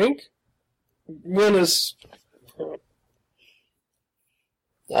like to drink. Wynn is...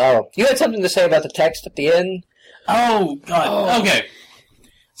 Oh, you had something to say about the text at the end? Oh, God. Oh. Okay.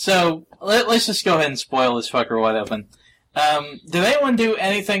 So, let's just go ahead and spoil this fucker wide open. Did anyone do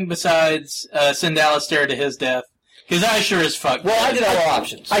anything besides send Alistair to his death? Because I sure as fuck... Well, I did all the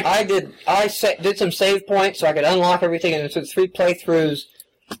options. I did some save points so I could unlock everything, and it took 3 playthroughs.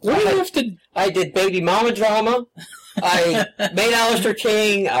 What do you have to... I did baby mama drama. I made Alistair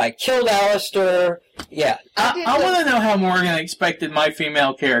king. I killed Alistair. Yeah. I want to know how Morgan expected my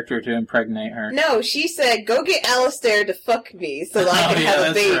female character to impregnate her. No, she said, go get Alistair to fuck me so that I can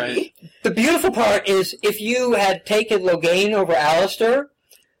have a baby. Right. The beautiful part is, if you had taken Loghain over Alistair,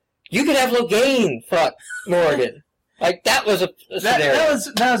 you could have Loghain fuck Morgan. Like, that was a scenario.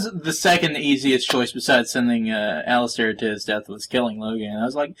 That was the second easiest choice besides sending Alistair to his death was killing Logan. I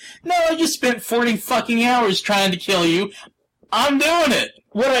was like, no, I just spent 40 fucking hours trying to kill you. I'm doing it.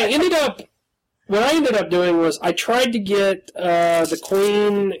 What I ended up doing was I tried to get the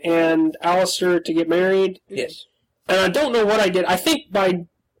Queen and Alistair to get married. Yes. And I don't know what I did. I think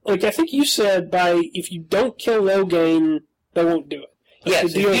you said if you don't kill Loghain, they won't do it.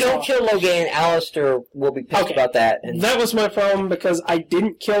 Yes, if you don't kill Loghain, Alistair will be pissed about that. And that was my problem because I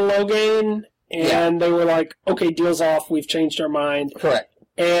didn't kill Loghain, and they were like, okay, deal's off, we've changed our mind. Correct.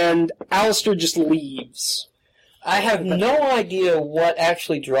 And Alistair just leaves. I have no idea what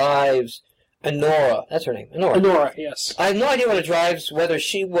actually drives Anora. That's her name, Anora. Anora, yes. I have no idea what it drives, whether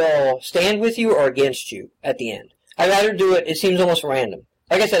she will stand with you or against you at the end. I'd rather do it seems almost random.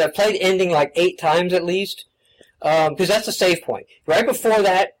 Like I said, I've played ending like 8 times at least. Because that's the save point. Right before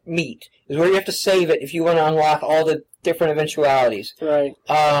that meet is where you have to save it if you want to unlock all the different eventualities. Right.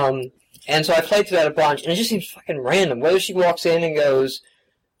 And so I played through that a bunch, and it just seems fucking random. Whether she walks in and goes,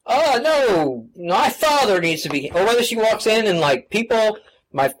 oh, no, my father needs to be here. Or whether she walks in and, like, people,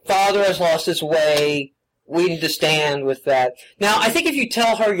 my father has lost his way, we need to stand with that. Now, I think if you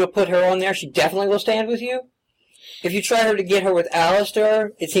tell her you'll put her on there, she definitely will stand with you. If you try her to get her with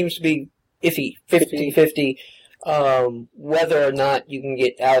Alistair, it seems to be iffy, 50-50. whether or not you can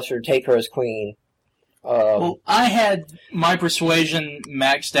get Alistair to take her as queen. Well, I had my persuasion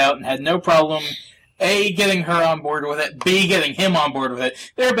maxed out and had no problem, A, getting her on board with it, B, getting him on board with it.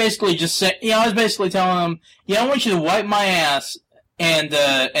 They're basically just saying, I was basically telling them, I want you to wipe my ass and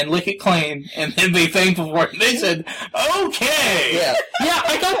lick it clean and then be thankful for it. And they said, okay! Yeah. Yeah,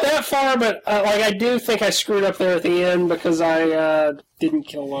 I got that far, but I do think I screwed up there at the end because I didn't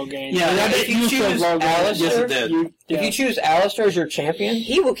kill Logain. Yeah, I if you choose Alistair, yes, it did. If you choose Alistair as your champion,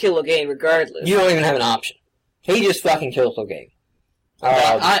 He will kill Logain regardless. you don't even have an option. He just fucking kills Logain.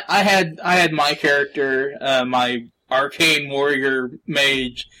 I had my character, my arcane warrior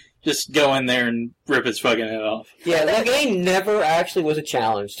mage, just go in there and rip his fucking head off. Yeah, Logain never actually was a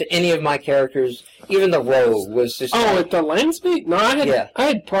challenge to any of my characters. Even the rogue was just. Oh, at the Landspeak? No, I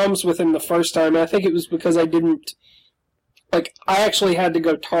had problems with him the first time. I think it was because I didn't. Like, I actually had to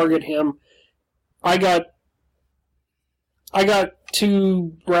go target him. I got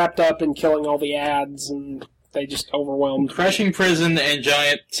too wrapped up in killing all the ads, and they just overwhelmed. Crushing Prison and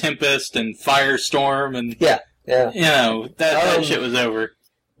Giant Tempest and Firestorm and Yeah. that shit was over.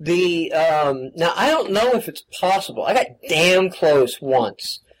 Now I don't know if it's possible. I got damn close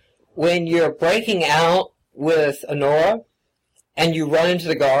once when you're breaking out with Honora and you run into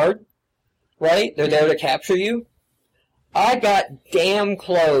the guard, right? They're there to capture you. I got damn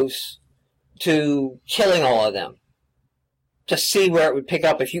close to killing all of them to see where it would pick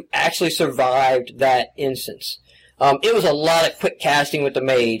up if you actually survived that instance. It was a lot of quick casting with the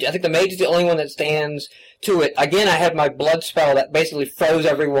mage. I think the mage is the only one that stands to it. Again, I had my blood spell that basically froze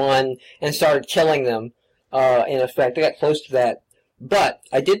everyone and started killing them, in effect. I got close to that. But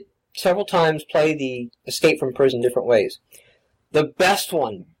I did several times play the escape from prison different ways. The best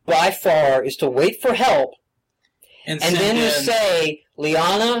one, by far, is to wait for help and then to say,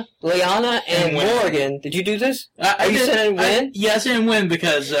 Liana, and Morrigan. Did you do this? Are you sending Win? Yes, and Win,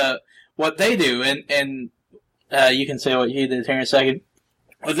 because what they do, and you can say what you did here in a second.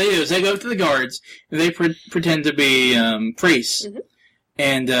 What they do is they go up to the guards, and they pretend to be priests. Mm-hmm.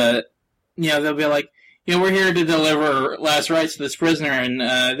 And, they'll be like, we're here to deliver last rites to this prisoner. And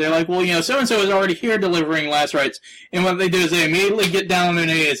they're like, well, so-and-so is already here delivering last rites. And what they do is they immediately get down on their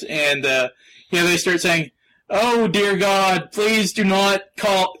knees, and, they start saying, oh, dear God, please do not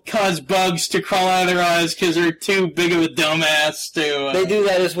cause bugs to crawl out of their eyes because they're too big of a dumbass to... They do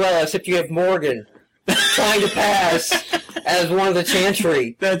that as well, except you have Morgan trying to pass as one of the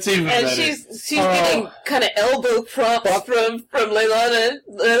chantry. That's even better. And she's getting kind of elbow props from Leilana.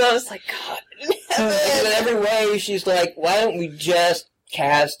 Leilana's like, God. In every way, she's like, why don't we just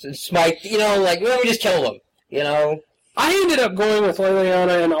cast and smite, why don't we just kill them, I ended up going with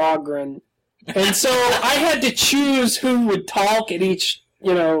Liliana and Oghren. And so I had to choose who would talk at each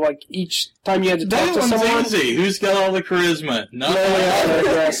time you had to talk to someone. That one's easy. Who's got all the charisma? Liliana,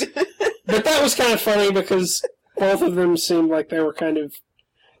 yes. But that was kind of funny because both of them seemed like they were kind of...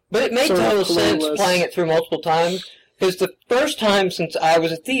 But it made total sense playing it through multiple times, because the first time since I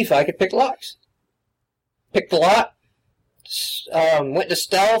was a thief, I could pick locks. Picked the lock, went to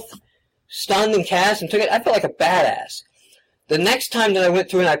stealth, stunned and cast, and took it. I felt like a badass. The next time that I went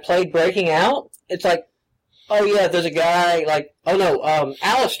through and I played Breaking Out, it's like, oh yeah, there's a guy,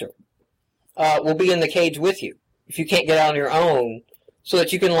 Alistair will be in the cage with you if you can't get out on your own, so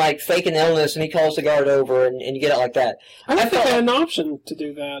that you can, fake an illness and he calls the guard over and you get out like that. I don't think I had an option to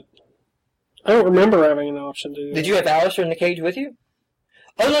do that. I don't remember having an option to do that. Did you have Alistair in the cage with you?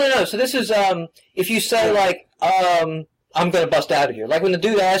 Oh, no. So this is, if you say, I'm going to bust out of here. Like when the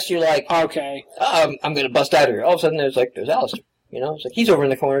dude asks you, okay, I'm going to bust out of here. All of a sudden there's Alistair. It's like he's over in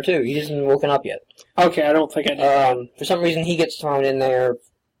the corner too. He hasn't woken up yet. Okay, I don't think I did. For some reason he gets thrown in there,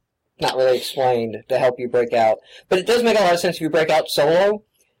 not really explained, to help you break out. But it does make a lot of sense if you break out solo.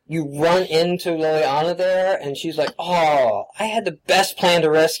 You run into Liliana there, and she's like, oh, I had the best plan to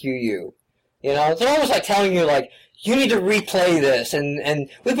rescue you. It's almost like telling you, you need to replay this, and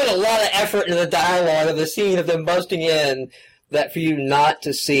we put a lot of effort into the dialogue of the scene of them busting in, that for you not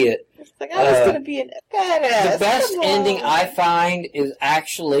to see it. It's like, I was going to be a badass. The best ending I find is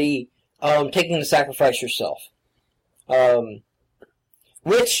actually taking the sacrifice yourself.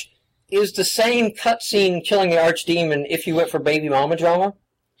 Which is the same cutscene killing the archdemon if you went for baby mama drama.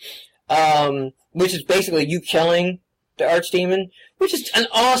 Which is basically you killing the archdemon, which is an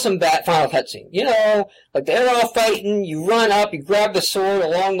awesome final cutscene. They're all fighting, you run up, you grab the sword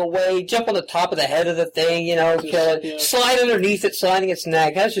along the way, jump on the top of the head of the thing, kill it, slide underneath it, sliding its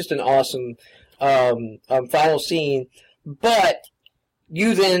neck. That's just an awesome final scene. But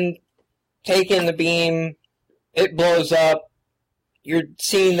you then take in the beam, it blows up, you're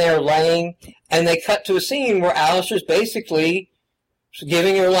seeing there laying, and they cut to a scene where Alistair's basically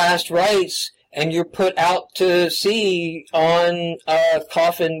giving her last rites, and you're put out to sea on a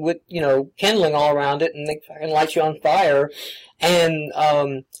coffin with, kindling all around it, and they fucking light you on fire. And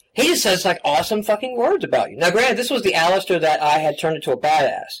he just says, like, awesome fucking words about you. Now, granted, this was the Alistair that I had turned into a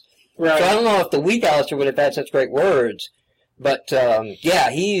badass. Right. So I don't know if the weak Alistair would have had such great words. But,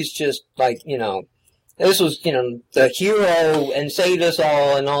 he's just, like, this was, the hero and saved us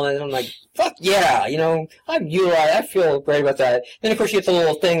all and all that. And I'm like, fuck yeah, I feel great about that. Then, of course, you get the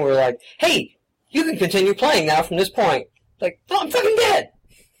little thing where, like, hey, you can continue playing now from this point. Like, no, I'm fucking dead.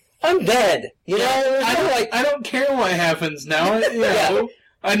 I'm dead. I don't care what happens now.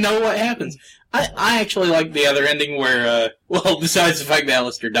 I know what happens. I actually like the other ending where, besides the fact that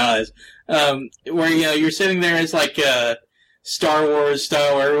Alistair dies, where, you're sitting there as, like, Star Wars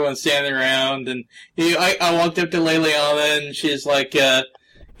style, where everyone's standing around, and I walked up to Leliana, and she's like, so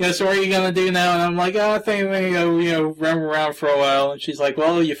what are you gonna do now? And I'm like, I think I'm gonna go, run around for a while. And she's like,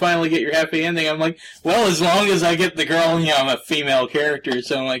 well, you finally get your happy ending. I'm like, well, as long as I get the girl, I'm a female character,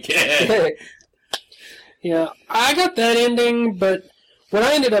 so I'm like, yeah. Yeah, I got that ending, but what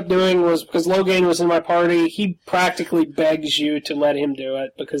I ended up doing was, because Loghain was in my party, he practically begs you to let him do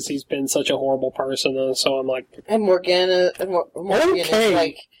it, because he's been such a horrible person, and so I'm like... And Morgana's okay.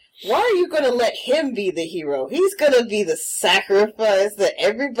 like, why are you going to let him be the hero? He's going to be the sacrifice that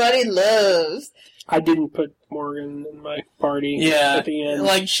everybody loves. I didn't put Morgan in my party at the end.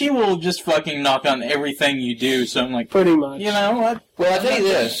 Like, she will just fucking knock on everything you do, so I'm like... Pretty much. You know what? Well, I'll tell you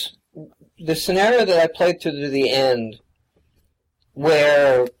this. The scenario that I played to the end,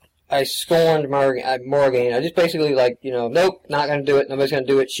 where I scorned Morgan, I just basically, like, nope, not going to do it, nobody's going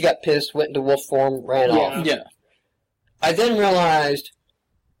to do it. She got pissed, went into wolf form, ran off. Yeah. I then realized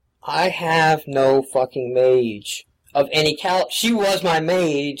I have no fucking mage of any She was my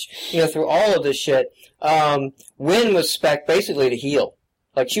mage, through all of this shit. Wynn was spec basically to heal.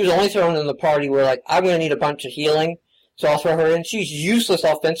 Like, she was only thrown in the party where, like, I'm going to need a bunch of healing, so I'll throw her in. She's useless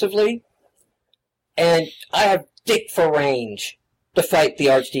offensively, and I have dick for range to fight the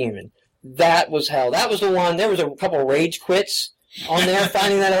Archdemon. That was hell. That was the one. There was a couple rage quits on there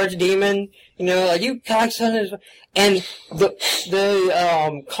fighting that Archdemon. Like, you cockson. And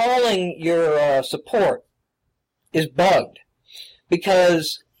the calling your support is bugged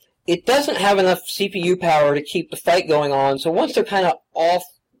because it doesn't have enough CPU power to keep the fight going on. So once they're kind of off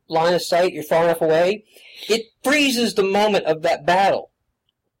line of sight, you're far enough away, it freezes the moment of that battle.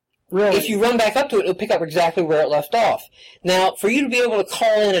 Really? If you run back up to it, it'll pick up exactly where it left off. Now, for you to be able to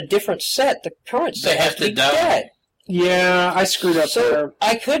call in a different set, the current set has to be dead. Yeah, I screwed up so there.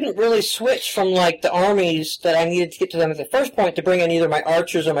 I couldn't really switch from, like, the armies that I needed to get to them at the first point to bring in either my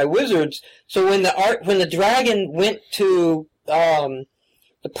archers or my wizards. So when the dragon went to the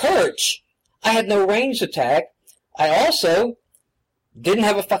perch, I had no ranged attack. I also didn't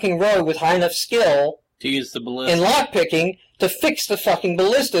have a fucking rogue with high enough skill to use the ballista in lockpicking to fix the fucking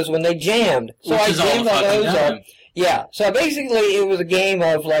ballistas when they jammed. So I jammed all those up. Yeah. So basically it was a game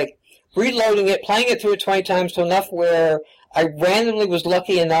of, like, reloading it, playing it through it 20 times to enough where I randomly was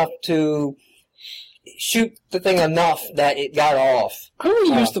lucky enough to shoot the thing enough that it got off. I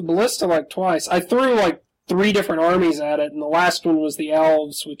only used the ballista, like, twice. I threw, like, 3 different armies at it, and the last one was the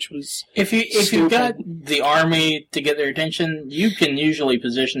elves, which was If you've got the army to get their attention, you can usually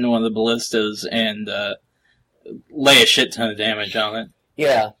position one of the ballistas and lay a shit ton of damage on it.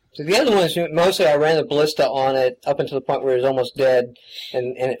 Yeah. So the other ones, mostly I ran the ballista on it up until the point where it was almost dead,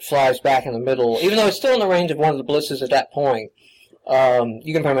 and it flies back in the middle. Even though it's still in the range of one of the ballistas at that point,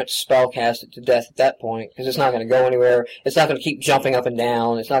 you can pretty much spellcast it to death at that point, because it's not going to go anywhere. It's not going to keep jumping up and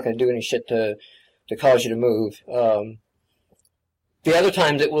down. It's not going to do any shit to cause you to move. The other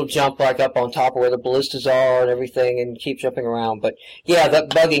times it will jump like up on top of where the ballistas are and everything and keep jumping around. But yeah,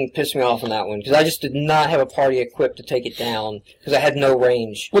 that bugging pissed me off on that one because I just did not have a party equipped to take it down because I had no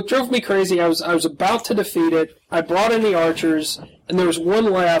range. What drove me crazy, I was about to defeat it. I brought in the archers, and there was one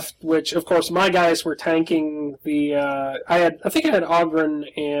left, which of course my guys were tanking the. I think I had Oghren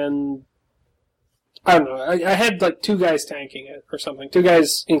and I don't know. I had like 2 guys tanking it or something. 2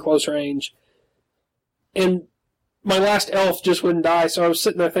 guys in close range, and my last elf just wouldn't die, so I was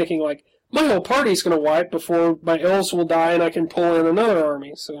sitting there thinking, like, my whole party's going to wipe before my elves will die and I can pull in another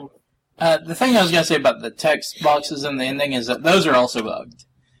army, so... The thing I was going to say about the text boxes and the ending is that those are also bugged.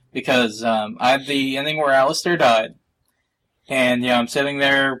 Because I had the ending where Alistair died, and, I'm sitting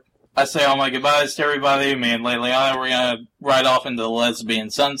there, I say all my goodbyes to everybody, me and Leliana, we're going to ride off into the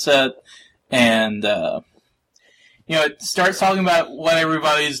lesbian sunset, and, it starts talking about what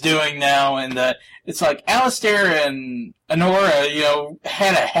everybody's doing now, and it's like Alistair and Honora,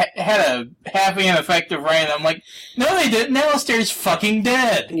 had a happy and effective reign. I'm like, no, they didn't. Alistair's fucking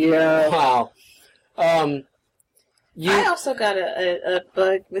dead. Yeah. Wow. I also got a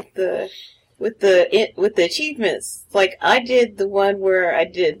bug with the achievements. Like, I did the one where I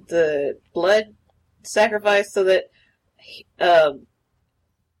did the blood sacrifice so that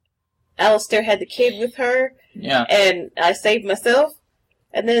Alistair had the kid with her. Yeah. And I saved myself.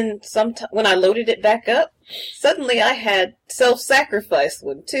 And then when I loaded it back up, suddenly I had self-sacrifice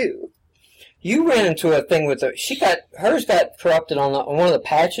one too. You ran into a thing with hers got corrupted on one of the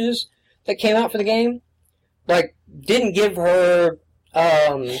patches that came out for the game. Like, didn't give her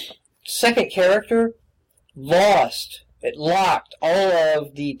second character, lost. It locked all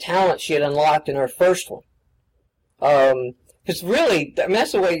of the talent she had unlocked in her first one. Because really,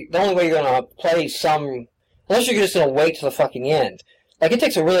 that's the only way you're going to play unless you're just going to wait till the fucking end. Like, it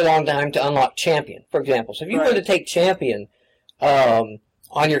takes a really long time to unlock Champion, for example. So if you were to take Champion on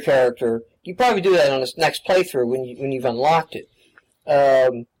your character, you probably do that on this next playthrough when you've unlocked it.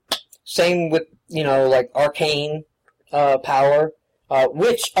 Same with, like Arcane power,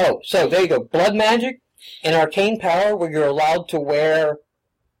 so there you go. Blood magic and Arcane power where you're allowed to wear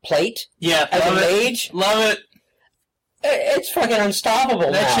plate as a mage. Love it. It's fucking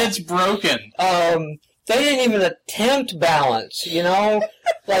unstoppable That now. shit's broken. They didn't even attempt balance,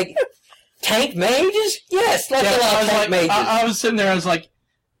 Like, tank mages? Yes, let's allow tank mages. I was sitting there, I was like,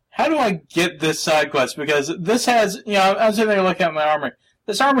 how do I get this side quest? Because this has, I was sitting there looking at my armor.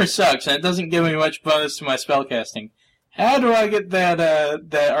 This armor sucks, and it doesn't give me much bonus to my spellcasting. How do I get that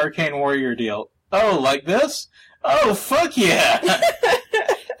Arcane Warrior deal? Oh, like this? Oh, fuck yeah!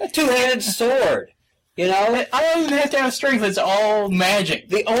 A two-handed sword. I don't even have to have strength, it's all magic.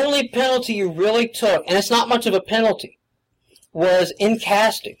 The only penalty you really took, and it's not much of a penalty, was in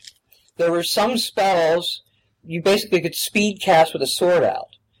casting. There were some spells you basically could speed cast with a sword out.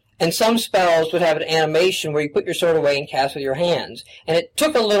 And some spells would have an animation where you put your sword away and cast with your hands. And it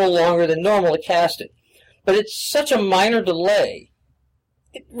took a little longer than normal to cast it. But it's such a minor delay,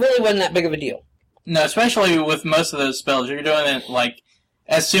 it really wasn't that big of a deal. No, especially with most of those spells. You're doing it, like,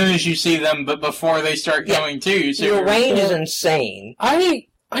 as soon as you see them, but before they start coming to you. So your range is insane. I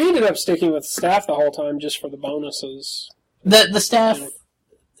ended up sticking with staff the whole time just for the bonuses. The staff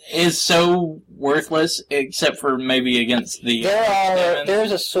is so worthless, except for maybe against the...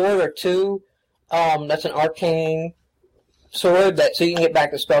 There's a sword or two that's an arcane sword, so you can get back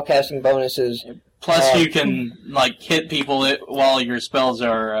the spellcasting bonuses. Plus you can, like, hit people while your spells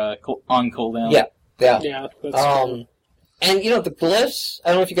are on cooldown. Yeah. Yeah, that's true. And, the glyphs, I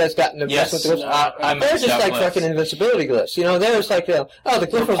don't know if you guys got into mess with the glyphs. They're just like fucking invincibility glyphs. There's like, the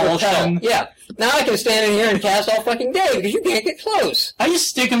glyph of repel. Yeah. Now I can stand in here and cast all fucking day because you can't get close. I just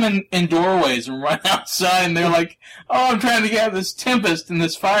stick them in doorways and run outside, and they're like, oh, I'm trying to get out of this tempest and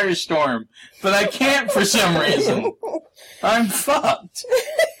this firestorm, but I can't for some reason. I'm fucked.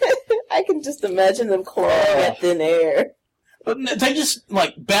 I can just imagine them clawing at thin air. But they just,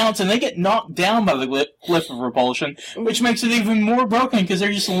 like, bounce, and they get knocked down by the glyph of repulsion, which makes it even more broken, because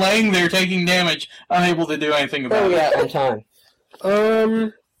they're just laying there taking damage, unable to do anything about it. On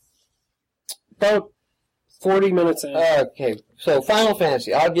time? About 40 minutes in. Okay, so Final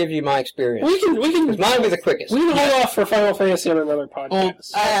Fantasy, I'll give you my experience. We can mine will be the quickest. We can hold off for Final Fantasy on another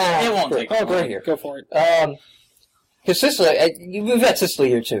podcast. It won't take Oh, long. great. Go for it. Because Cicely, we've got Cicely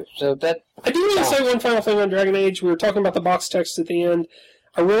here too, so that... I do want to say one final thing on Dragon Age. We were talking about the box text at the end.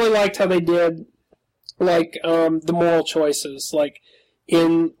 I really liked how they did, like, the moral choices. Like,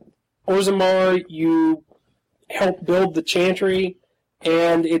 in Orzammar, you help build the Chantry,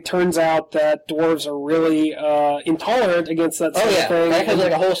 and it turns out that dwarves are really intolerant against that sort of thing. That has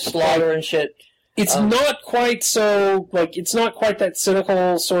like a whole slaughter and shit. It's not quite so, like, it's not quite that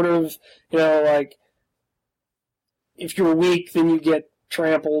cynical sort of, like, if you're weak, then you get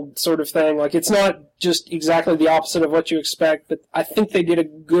trampled sort of thing. Like, it's not just exactly the opposite of what you expect, but I think they did a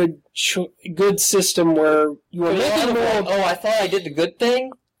good system where you were making more... I thought I did the good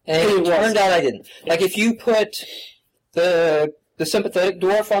thing, and it turned out I didn't. Like, if you put the sympathetic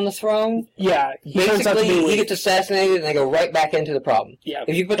dwarf on the throne, basically he gets assassinated and they go right back into the problem. Yeah.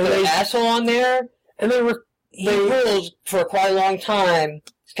 If you put the asshole on there, and he rules for quite a long time.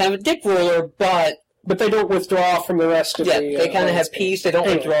 He's kind of a dick ruler, but they don't withdraw from the rest of the... Yeah, they kind of have peace. They don't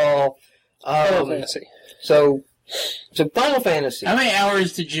withdraw. Final Fantasy. So Final Fantasy. How many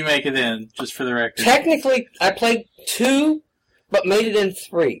hours did you make it in, just for the record? Technically, I played 2, but made it in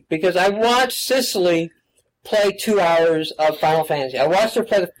 3. Because I watched Cicely play 2 hours of Final Fantasy. I watched her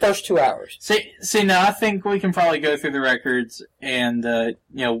play the first 2 hours. See, now I think we can probably go through the records and,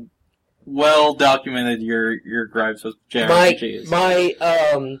 well documented your gripes with JRPGs.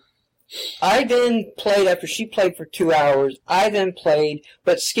 I then played after she played for 2 hours. I then played,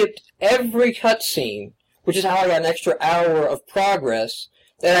 but skipped every cutscene, which is how I got an extra hour of progress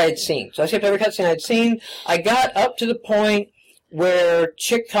that I had seen. So I skipped every cutscene I had seen. I got up to the point where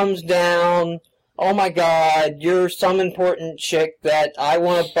chick comes down. Oh my God, you're some important chick that I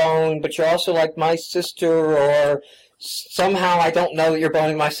want to bone, but you're also like my sister, or somehow I don't know that you're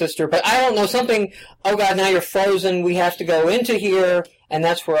boning my sister, but I don't know, something, oh God, now you're frozen, we have to go into here, and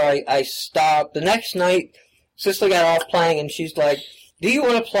that's where I stopped. The next night, Cicely got off playing, and she's like, do you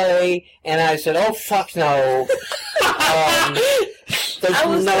want to play? And I said, oh, fuck no. There's I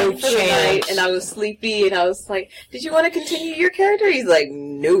was no done for the night, chance. and I was sleepy, and I was like, did you want to continue your character? He's like,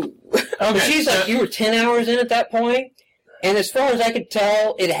 no. But she's like, you were 10 hours in at that point, and as far as I could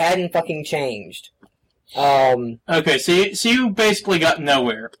tell, it hadn't fucking changed. Okay, so you basically got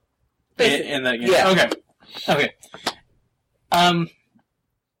nowhere in that game. Yeah. Okay.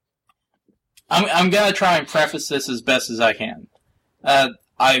 I'm gonna try and preface this as best as I can.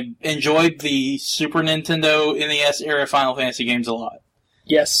 I enjoyed the Super Nintendo NES era Final Fantasy games a lot.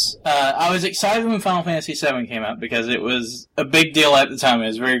 Yes. I was excited when Final Fantasy VII came out because it was a big deal at the time. It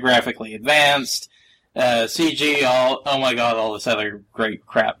was very graphically advanced, CG, oh my God, all this other great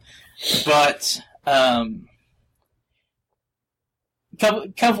crap. But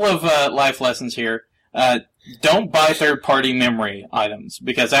couple of life lessons here. Don't buy third-party memory items,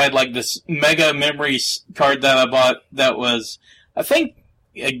 because I had like this mega memory card that I bought that was, I think,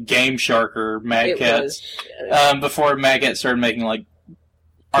 a Game Shark or Mad Cat. Before Mad Cat started making like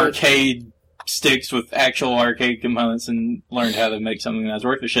arcade sticks with actual arcade components and learned how to make something that was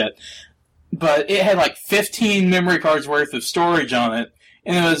worth a shit. But it had like 15 memory cards worth of storage on it,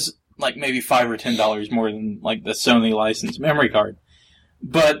 and it was like maybe $5 or $10 more than like the Sony licensed memory card.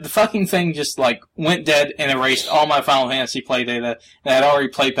 But the fucking thing just like went dead and erased all my Final Fantasy play data, and I'd already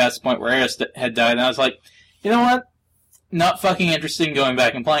played past the point where Aeris had died, and I was like, you know what? Not fucking interested in going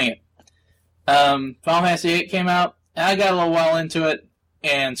back and playing it. Final Fantasy VIII came out, and I got a little while into it,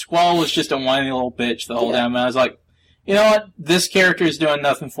 and Squall was just a whiny little bitch the whole time, and I was like, you know what? This character is doing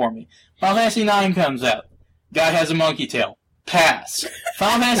nothing for me. Final Fantasy IX comes out. Guy has a monkey tail. Pass.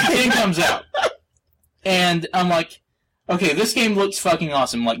 Final Fantasy X comes out. And I'm like, okay, this game looks fucking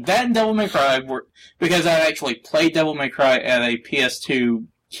awesome. Like, that and Devil May Cry were, because I actually played Devil May Cry at a PS2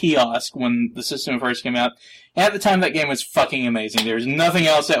 kiosk when the system first came out. And at the time, that game was fucking amazing. There was nothing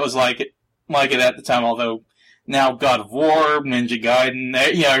else that was like it at the time, although now God of War, Ninja Gaiden,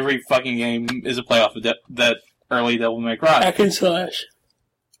 every fucking game is a playoff of that early Devil May Cry. Hack and slash.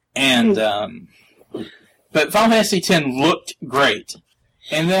 And, but Final Fantasy X looked great.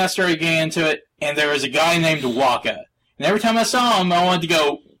 And then I started getting into it, and there was a guy named Waka. And every time I saw him, I wanted to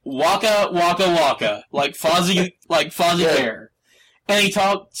go, Waka, Waka, Waka. Like Fozzie Bear. And he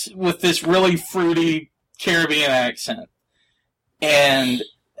talked with this really fruity Caribbean accent. And,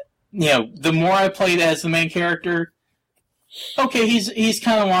 the more I played as the main character, okay, he's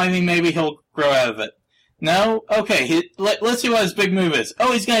kind of whiny, maybe he'll grow out of it. No? Okay, let's see what his big move is.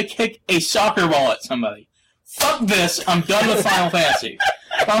 Oh, he's gonna kick a soccer ball at somebody. Fuck this, I'm done with Final Fantasy.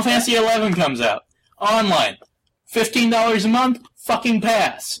 Final Fantasy 11 comes out. Online. $15 a month? Fucking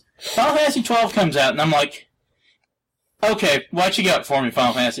pass. Final Fantasy 12 comes out, and I'm like, okay, what you got for me,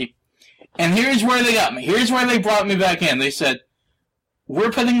 Final Fantasy? And here's where they got me. Here's where they brought me back in. They said,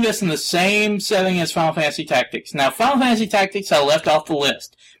 we're putting this in the same setting as Final Fantasy Tactics. Now, Final Fantasy Tactics I left off the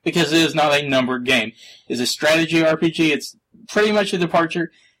list, because it is not a numbered game. It's a strategy RPG. It's pretty much a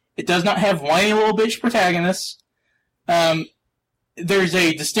departure. It does not have whiny little bitch protagonists. There's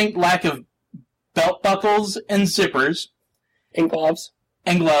a distinct lack of belt buckles and zippers. And gloves.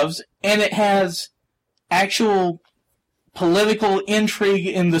 And it has actual political intrigue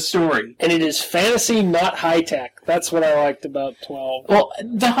in the story. And it is fantasy, not high-tech. That's what I liked about 12. Well,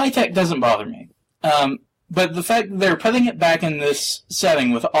 the high-tech doesn't bother me. But the fact that they're putting it back in this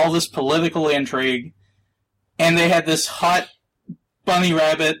setting with all this political intrigue, and they had this hot bunny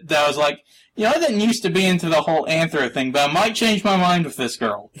rabbit that was like, I didn't used to be into the whole anthro thing, but I might change my mind with this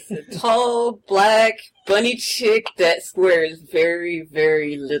girl. Tall, black, bunny chick that swears very,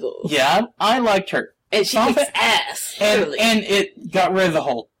 very little. Yeah, I liked her. And she kicks ass. And it got rid of the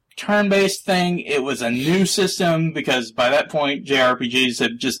whole turn-based thing. It was a new system, because by that point, JRPGs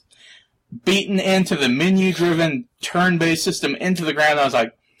had just beaten into the menu-driven turn-based system into the ground. I was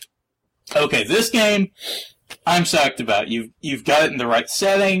like, okay, this game, I'm psyched about. You've got it in the right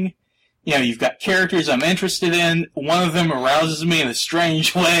setting. You know, you've got characters I'm interested in. One of them arouses me in a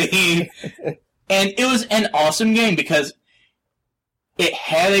strange way. And it was an awesome game because it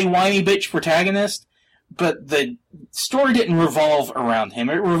had a whiny bitch protagonist, but the story didn't revolve around him.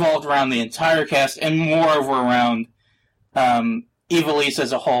 It revolved around the entire cast and moreover around Ivalice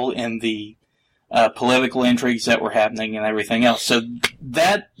as a whole and the political intrigues that were happening and everything else. So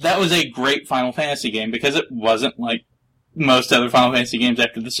that was a great Final Fantasy game because it wasn't like most other Final Fantasy games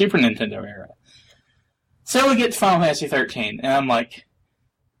after the Super Nintendo era. So we get to Final Fantasy 13, and I'm like,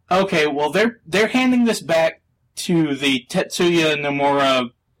 okay, well they're handing this back to the Tetsuya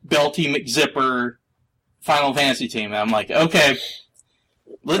Nomura Belty McZipper Final Fantasy team. And I'm like, okay,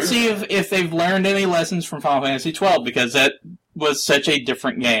 let's see if they've learned any lessons from Final Fantasy 12 because that was such a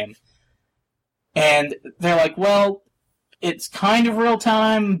different game. And they're like, well, it's kind of real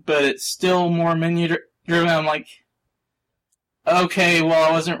time, but it's still more menu driven. I'm like, okay, well,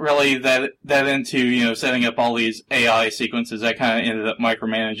 I wasn't really that into, setting up all these AI sequences. I kind of ended up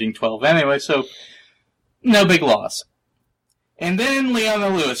micromanaging 12 anyway, so no big loss. And then Leona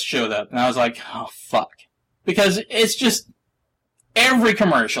Lewis showed up, and I was like, oh, fuck. Because it's just, every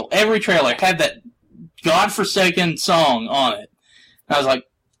commercial, every trailer had that godforsaken song on it. And I was like,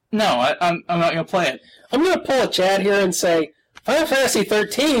 no, I'm not going to play it. I'm going to pull a Chad here and say, Final Fantasy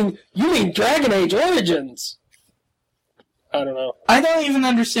 13, you mean Dragon Age Origins. I don't know. I don't even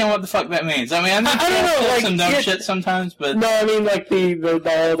understand what the fuck that means. I mean, I don't know, like some dumb shit sometimes, but no, I mean like the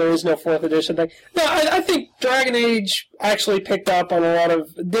there is no 4th edition thing. No, I think Dragon Age actually picked up on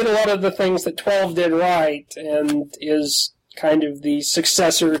did a lot of the things that 12 did right, and is kind of the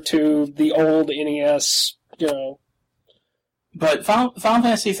successor to the old NES, But Final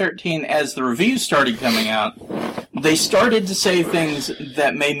Fantasy 13, as the reviews started coming out, they started to say things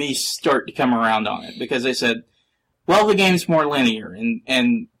that made me start to come around on it, because they said, well, the game's more linear,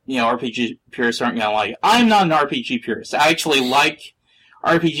 and RPG purists aren't going to like it. I'm not an RPG purist. I actually like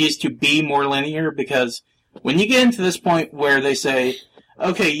RPGs to be more linear, because when you get into this point where they say,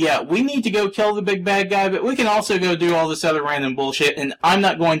 okay, yeah, we need to go kill the big bad guy, but we can also go do all this other random bullshit, and I'm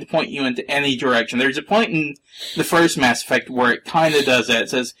not going to point you into any direction. There's a point in the first Mass Effect where it kind of does that. It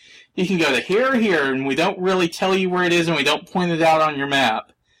says, you can go to here or here, and we don't really tell you where it is, and we don't point it out on your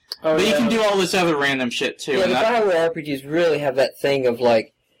map. Oh, but yeah. you can do all this other random shit, too. Yeah, the Bioware RPGs really have that thing of,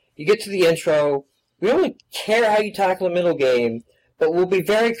 like, you get to the intro, we don't really care how you tackle a middle game, but we'll be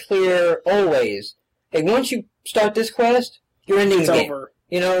very clear always. Hey, once you start this quest, you're ending the game. Over.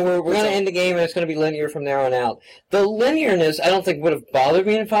 We're going to end the game, and it's going to be linear from there on out. The linearness, I don't think would have bothered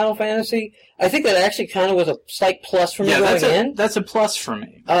me in Final Fantasy. I think that actually kind of was a slight plus for me going in. That's a plus for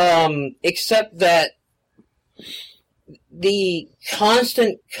me. Except that the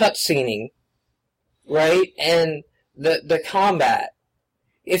constant cutscening, right, and the combat.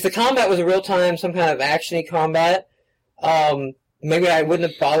 If the combat was a real-time, some kind of action-y combat, maybe I wouldn't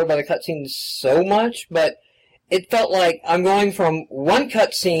have bothered by the cutscenes so much, but it felt like I'm going from one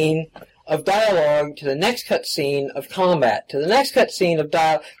cutscene of dialogue to the next cutscene of combat, to the next cutscene of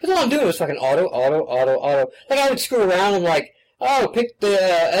dialogue. Because all I'm doing was fucking auto. Like, I would screw around and like, oh, pick the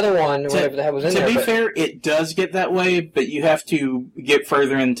other one, or whatever the hell was in there. To be fair, it does get that way, but you have to get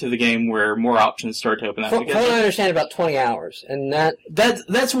further into the game where more options start to open up. From what I understand, about 20 hours. And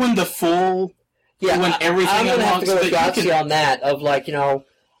that's when the full... Yeah, when everything I'm going to have to go with unlocks, Yahtzee on that, of like,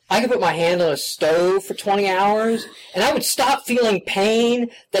 I could put my hand on a stove for 20 hours, and I would stop feeling pain.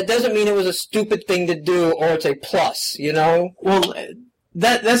 That doesn't mean it was a stupid thing to do, or it's a plus, Well,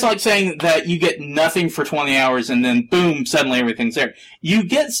 that's like saying that you get nothing for 20 hours, and then boom, suddenly everything's there. You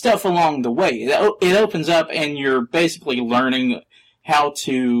get stuff along the way. It opens up, and you're basically learning how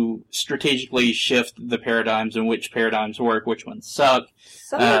to strategically shift the paradigms and which paradigms work, which ones suck.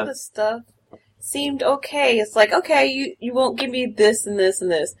 Some of the stuff seemed okay. It's like, okay, you won't give me this and this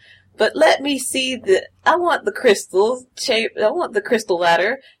and this, but let me see I want the crystals shape. I want the crystal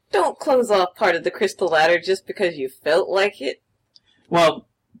ladder. Don't close off part of the crystal ladder just because you felt like it. Well,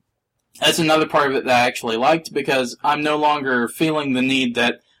 that's another part of it that I actually liked, because I'm no longer feeling the need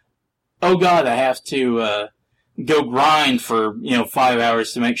that, oh god, I have to go grind for 5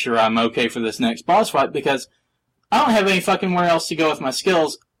 hours to make sure I'm okay for this next boss fight, because I don't have any fucking where else to go with my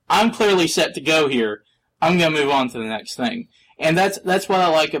skills. I'm clearly set to go here. I'm going to move on to the next thing. And that's what I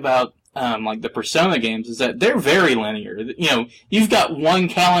like about like the Persona games, is that they're very linear. You've got one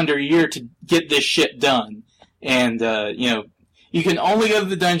calendar year to get this shit done. And, you can only go to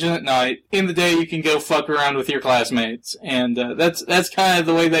the dungeon at night. In the day, you can go fuck around with your classmates. And that's kind of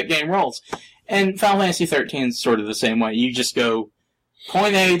the way that game rolls. And Final Fantasy 13 is sort of the same way. You just go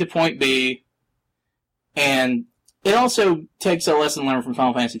point A to point B, and it also takes a lesson learned from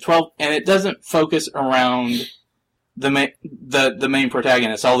Final Fantasy XII, and it doesn't focus around the main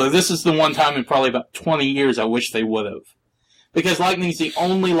protagonist. Although this is the one time in probably about 20 years I wish they would have, because Lightning's the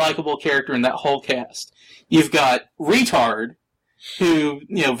only likable character in that whole cast. You've got Retard, who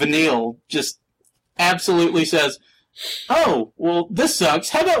Vanille just absolutely says, "Oh, well, this sucks.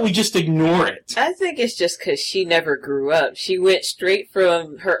 How about we just ignore it?" I think it's just because she never grew up. She went straight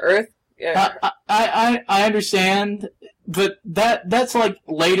from her Earth. I understand, but that's like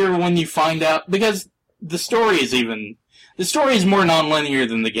later when you find out, because the story is more non-linear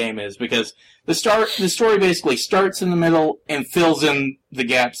than the game is, because the story basically starts in the middle and fills in the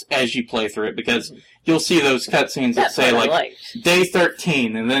gaps as you play through it, because you'll see those cutscenes that say like day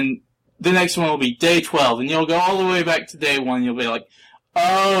 13, and then the next one will be day 12, and you'll go all the way back to day 1, and you'll be like,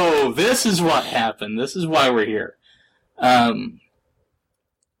 oh, this is what happened. This is why we're here.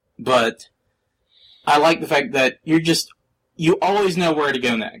 But I like the fact that you always know where to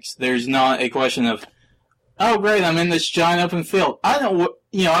go next. There's not a question of, oh great, I'm in this giant open field. I don't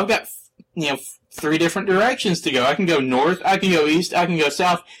know, I've got 3 different directions to go. I can go north, I can go east, I can go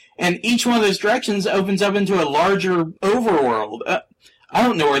south, and each one of those directions opens up into a larger overworld. I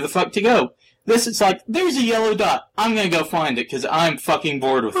don't know where the fuck to go. It's like, there's a yellow dot. I'm gonna go find it, because I'm fucking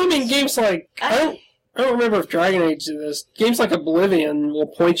bored with it. I mean, games like, I don't remember if Dragon Age did this. Games like Oblivion will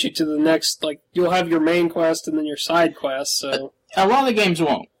point you to the next, like, you'll have your main quest and then your side quest, so. A lot of games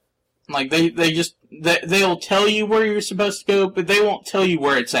won't. Like, they'll tell you where you're supposed to go, but they won't tell you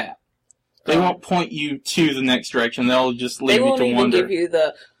where it's at. They won't point you to the next direction. They'll just leave you to wonder. They won't even give you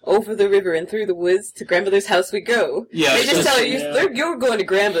the over the river and through the woods to grandmother's house we go. Yeah, they just tell you, you're going to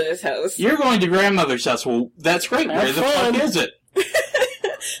grandmother's house. You're going to grandmother's house. Well, that's great. Where the fuck is it?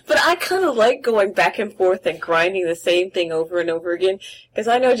 But I kind of like going back and forth and grinding the same thing over and over again, because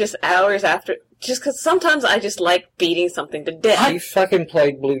I know just hours after, just because sometimes I just like beating something to death. You fucking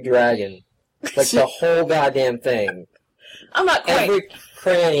played Blue Dragon. Like the whole goddamn thing. I'm not quite. Every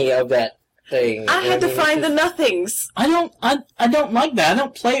cranny of that thing. I had to find the nothings. I don't like that. I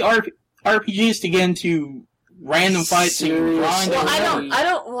don't play RPGs to get into random fights and grind. Well, I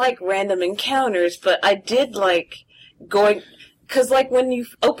don't like random encounters, but I did like going, because like when you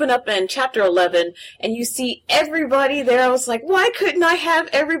open up in Chapter 11 and you see everybody there, I was like, why couldn't I have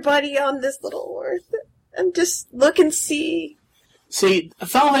everybody on this little earth and just look and see? See,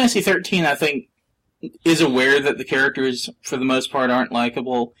 Final Fantasy 13, I think, is aware that the characters, for the most part, aren't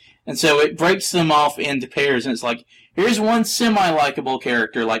likable, and so it breaks them off into pairs, and it's like, here's one semi-likable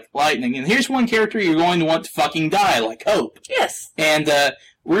character, like Lightning, and here's one character you're going to want to fucking die, like Hope. Yes. And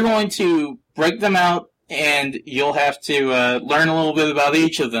we're going to break them out, and you'll have to learn a little bit about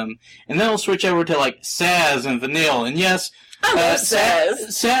each of them, and then we'll switch over to, like, Saz and Vanille, and yes, I love Saz.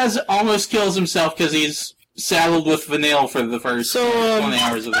 Saz almost kills himself because he's saddled with Vanille for the first 20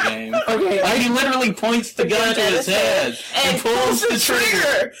 hours of the game. Okay, he literally points the gun to his head and pulls the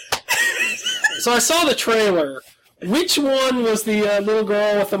trigger. So I saw the trailer. Which one was the little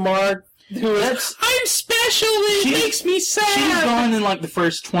girl with the mark who was, I'm special, it makes me sad? She's gone in like the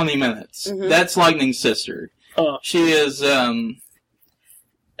first 20 minutes. Mm-hmm. That's Lightning's sister. She is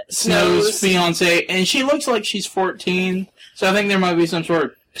Snow's fiance, and she looks like she's 14, so I think there might be some sort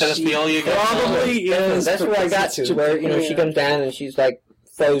of pedophilia. Probably is. That's where I got to, where she comes down and she's like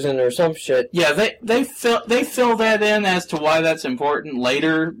frozen or some shit. Yeah, they fill that in as to why that's important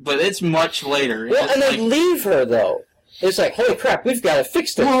later, but it's much later. Well, and they leave her though. It's like, holy crap, we've got to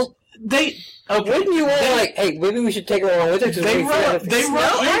fix this. Well, wouldn't you want like, hey, maybe we should take her along with us? They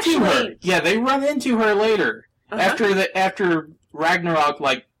run into her. Yeah, they run into her later after Ragnarok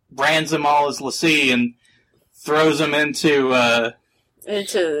like brands them all as l'Cie and throws them into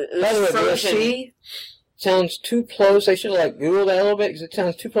l'Cie sounds too close. I should have like Googled that a little bit because it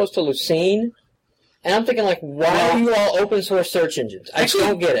sounds too close to Lucene. And I'm thinking, like, why are you all open source search engines? I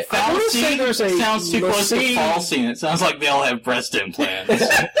don't get it. Falcine sounds too close to Falcine. It sounds like they all have breast implants.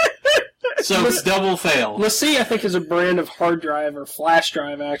 So it's double fail. l'Cie, I think, is a brand of hard drive or flash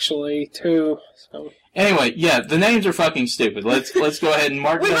drive, actually, too. So. Anyway, yeah, the names are fucking stupid. Let's go ahead and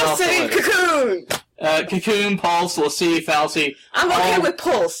mark them off. We must say Cocoon! Cocoon, Pulse, l'Cie, Falcine. I'm okay with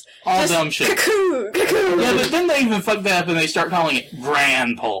Pulse. All just dumb shit. Cocoon! Yeah, but then they even fuck that up and they start calling it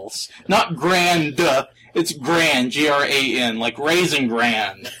Grand Pulse. Not Grand, it's Grand, G-R-A-N, like Raisin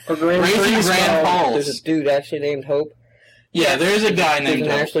Grand. Or Raisin Grand Pulse. There's a dude actually named Hope. Yeah, there's a guy named Hope.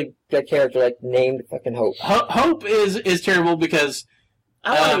 There's actually a character like named fucking Hope. Hope is terrible because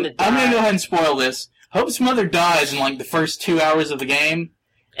I'm going to go ahead and spoil this. Hope's mother dies in like the first 2 hours of the game.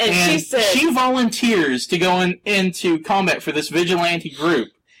 And she volunteers to go into combat for this vigilante group.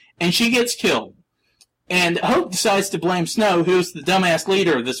 And she gets killed. And Hope decides to blame Snow, who's the dumbass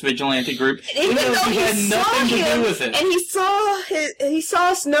leader of this vigilante group, even though he had nothing to do with it. And he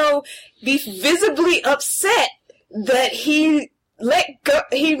saw Snow be visibly upset that he let go.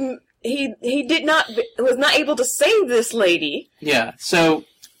 He was not able to save this lady. Yeah. So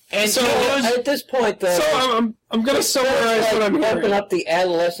at this point, though, so I'm going to summarize what I'm hearing. Open up the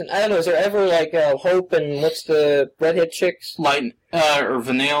adolescent. I don't know. Is there ever like Hope and what's the redhead chick's or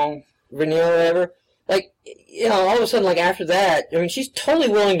Vanille or whatever? Like, you know, all of a sudden, like after that, I mean, she's totally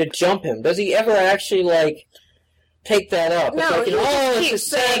willing to jump him. Does he ever actually like take that up? No, it's like, he just it's keeps just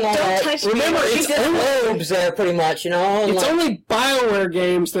saying, saying, "Don't touch me." Remember, She it's just only, robes there, pretty much. You know, it's like, only BioWare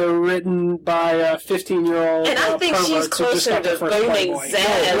games that are written by 15-year-old. And I think she's closer to blaming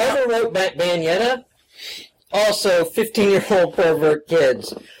Zaz. whoever wrote Bayonetta, also 15-year-old pervert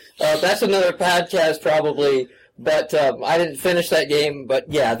kids. That's another podcast, probably. But I didn't finish that game.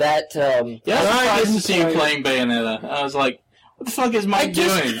 But yeah, that. I was surprised to see you playing Bayonetta. I was like, what the fuck is Mike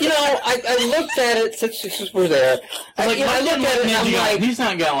doing? You know, I looked at it since we're there. I looked at it and I'm like, he's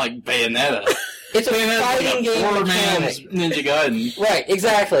not gonna like Bayonetta. It's a Bayonetta's fighting game poor mechanic. man's Ninja Gaiden. Right,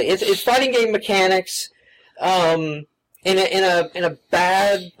 exactly. It's fighting game mechanics. In a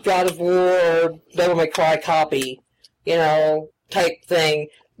bad God of War or Devil May Cry copy, you know, type thing.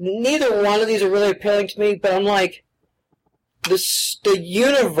 Neither one of these are really appealing to me, but I'm like, the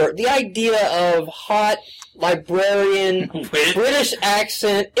universe, the idea of hot librarian, British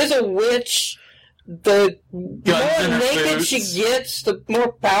accent, is a witch. The more naked she gets, the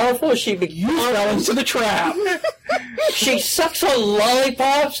more powerful she becomes. You fell into the trap. She sucks on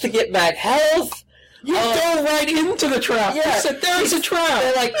lollipops to get back health. You go right into the trap. Yeah, You said there's a trap.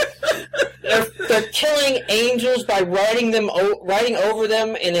 They're like they're killing angels by riding over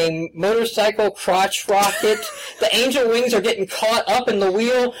them in a motorcycle crotch rocket. The angel wings are getting caught up in the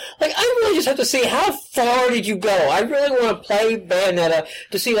wheel. Like, I really just have to see, how far did you go? I really want to play Bayonetta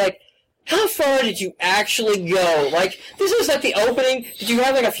to see, like, how far did you actually go? Like, this is like the opening. Did you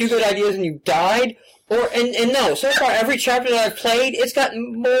have like a few good ideas and you died? And no, so far every chapter that I've played, it's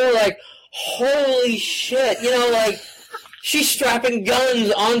gotten more like, holy shit, you know, like, she's strapping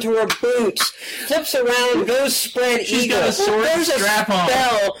guns onto her boots, flips around, goes spread She's eagle. got a sword strap on.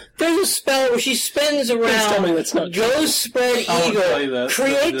 There's a spell where she spins tell me around, that's not true. goes spread I won't tell you eagle, that,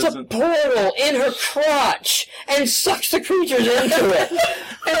 creates but it a isn't. portal in her crotch, and sucks the creatures into it.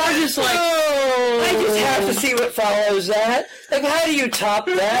 And I'm just like, I just have to see what follows that. Like, how do you top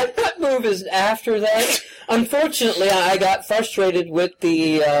that? What move is after that? Unfortunately, I got frustrated with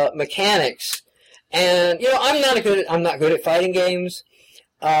the mechanics, and you know, I'm not good at fighting games.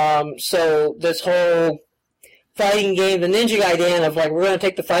 So this whole fighting game, the Ninja Gaiden of like, we're going to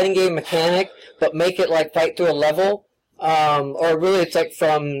take the fighting game mechanic, but make it like fight through a level, or really it's like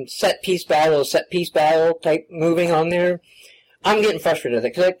from set piece battle type moving on there. I'm getting frustrated with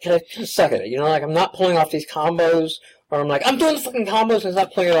it because I suck at it. You know, like, I'm not pulling off these combos, or I'm like, I'm doing the fucking combos and it's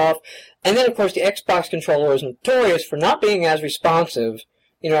not pulling it off. And then, of course, the Xbox controller is notorious for not being as responsive,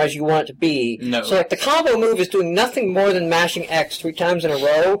 you know, as you want it to be. No. So, like, the combo move is doing nothing more than mashing X 3 times in a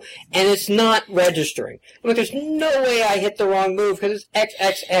row, and it's not registering. I'm like, there's no way I hit the wrong move because it's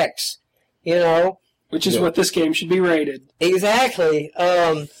XXX, you know? Which is what this game should be rated. Exactly.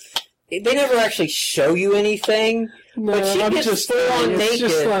 They never actually show you anything. No, But she I'm gets just full-on it's naked,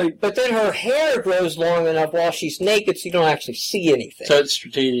 just like, but then her hair grows long enough while she's naked so you don't actually see anything. So it's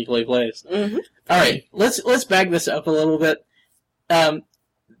strategically placed. Mm-hmm. All right, let's back this up a little bit.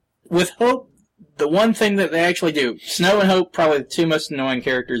 With Hope, the one thing that they actually do, Snow and Hope, probably the two most annoying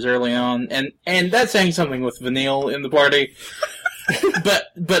characters early on, and that's saying something with Vanille in the party.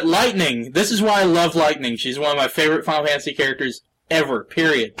 but Lightning, this is why I love Lightning. She's one of my favorite Final Fantasy characters ever,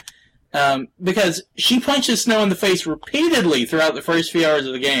 period. Because she punches Snow in the face repeatedly throughout the first few hours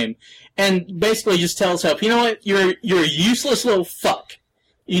of the game, and basically just tells Hope, you know what, you're a useless little fuck.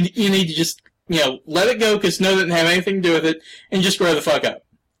 You need to just, you know, let it go because Snow didn't have anything to do with it, and just grow the fuck up.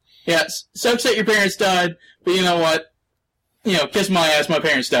 Yeah, sucks that your parents died, but you know what? You know, kiss my ass, my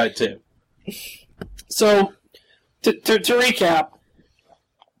parents died too. so, to recap,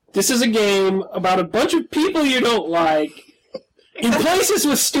 this is a game about a bunch of people you don't like, in places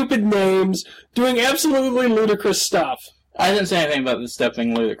with stupid names, doing absolutely ludicrous stuff. I didn't say anything about this stuff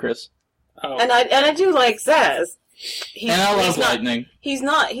being ludicrous. Oh. And I do like Zaz. And I love Lightning. He's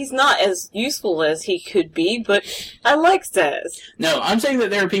not as useful as he could be, but I like Zaz. No, I'm saying that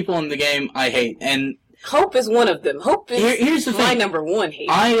there are people in the game I hate, and Hope is one of them. Hope is here's the my thing. number one hate.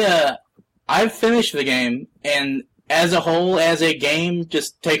 I've finished the game, and as a whole, as a game,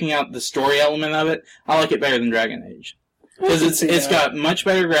 just taking out the story element of it, I like it better than Dragon Age. Because it's got much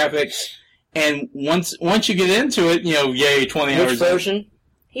better graphics, And once you get into it, yay, 20 hours. Which version?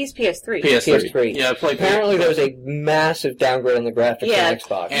 He's PS3. PS3. Yeah, I played Apparently there was a massive downgrade on the graphics Yeah. on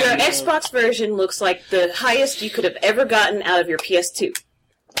Xbox. And- Your Xbox version looks like the highest you could have ever gotten out of your PS2.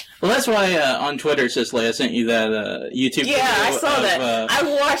 Well, that's why on Twitter, Cicely, I sent you that YouTube video. Yeah, I saw that. I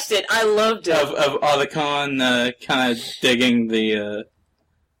watched it. I loved it. Of Otacon kind of digging the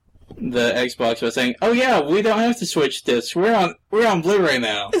Xbox by saying, "Oh yeah, we don't have to switch discs. We're on Blu-ray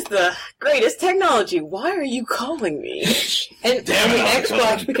now." It's the greatest technology. Why are you calling me? And Damn on it, the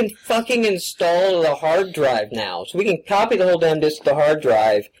Xbox, we can fucking install the hard drive now. So we can copy the whole damn disc to the hard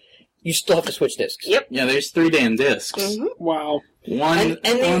drive. You still have to switch discs. Yep. Yeah, there's 3 damn discs. Mm-hmm. Wow. One And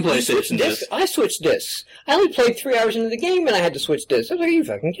then you switch PlayStation discs. disc. I switched discs. I only played 3 hours into the game and I had to switch discs. I was like, are you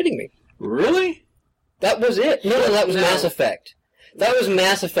fucking kidding me? Really? That was it. No, that was No. Mass Effect. That was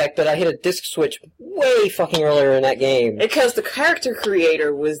Mass Effect that I hit a disc switch way fucking earlier in that game. Because the character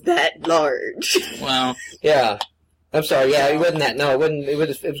creator was that large. Wow. Yeah. I'm sorry, yeah, it wasn't that. No, it wasn't. It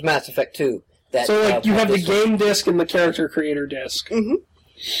was Mass Effect 2. That, So, like, you have the disc. game disc and the character creator disc. Mm-hmm.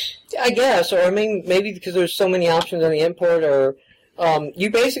 I guess, or I mean, maybe because there's so many options on the import, or you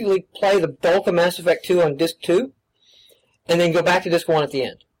basically play the bulk of Mass Effect 2 on disc 2, and then go back to disc 1 at the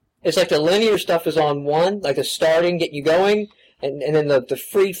end. It's like the linear stuff is on 1, like the starting, get you going, and then the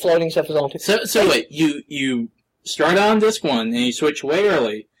free floating stuff is on 2. So wait, you start on disc 1 and you switch way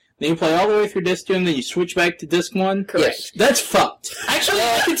early. Then you play all the way through disc 2 and then you switch back to disc 1? Correct. Yes. That's fucked. Actually,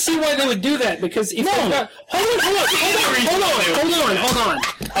 I can see why they would do that, because if No. they've got... Hold on.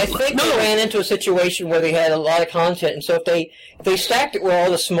 I think they ran into a situation where they had a lot of content, and so if they stacked it where all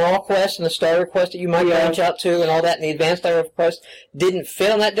the small quests and the starter quests that you might branch out to and all that, and the advanced starter quests didn't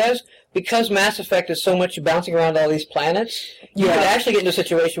fit on that disc, because Mass Effect is so much bouncing around all these planets, you could actually get into a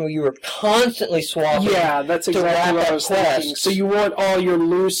situation where you were constantly swapping. Yeah, that's to wrap exactly what up I was thinking. quests. So you want all your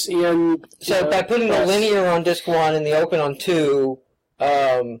loose in... So by putting the linear on disc 1 and the open on 2,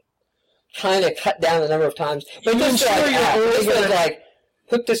 kind of cut down the number of times. But You just ensure like, you're only this was gonna- like,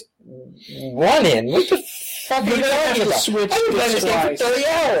 put this 1 in. What the fuck are You're you gonna have talking to about? switch I've been playing this discs game for twice. 30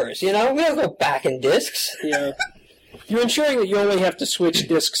 hours, you know? We don't go back in discs. Yeah. You're ensuring that you only have to switch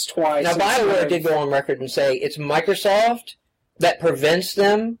discs twice. Now, instead BioWare of- did go on record and say it's Microsoft that prevents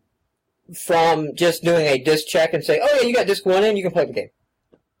them from just doing a disc check and say, oh, yeah, you got disc 1 in, you can play the game.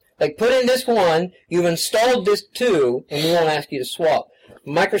 Like, put in disc 1, you've installed disc 2, and we won't ask you to swap.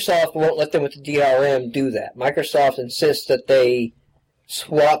 Microsoft won't let them with the DRM do that. Microsoft insists that they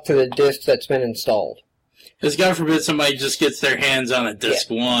swap to the disc that's been installed. Because God forbid somebody just gets their hands on a disc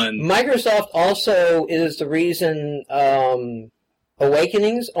 1. Microsoft also is the reason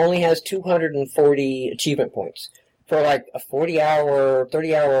Awakenings only has 240 achievement points for like a 40-hour,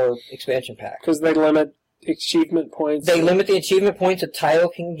 30-hour expansion pack. Because they limit achievement points. They limit the achievement points a title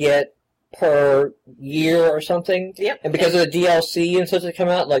can get per year or something. Yep. And because of the DLC and such that come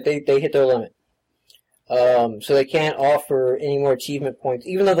out, like they hit their limit. So they can't offer any more achievement points,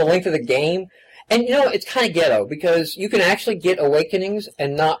 even though the length of the game. And you know, it's kind of ghetto because you can actually get Awakenings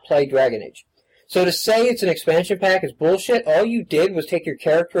and not play Dragon Age. So to say it's an expansion pack is bullshit. All you did was take your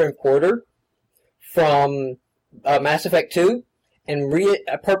character importer from Mass Effect 2 and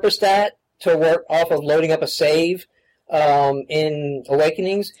repurpose that to work off of loading up a save in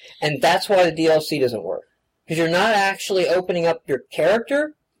Awakenings, and that's why the DLC doesn't work. Because you're not actually opening up your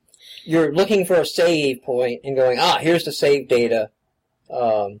character, you're looking for a save point and going, here's the save data.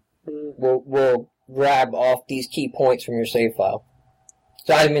 We'll grab off these key points from your save file.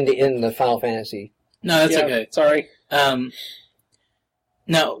 So I'm in the Final Fantasy. No, that's Yeah, okay. Sorry.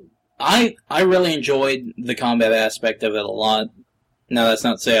 No, I really enjoyed the combat aspect of it a lot. Now, that's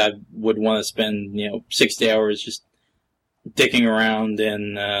not to say I would want to spend, 60 hours just dicking around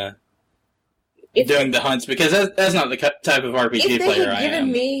and doing the hunts, because that's not the type of RPG If they player had I given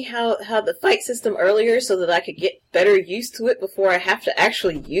am. me how the fight system earlier so that I could get better used to it before I have to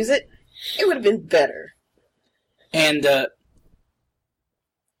actually use it, it would have been better. And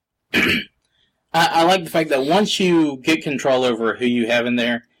I like the fact that once you get control over who you have in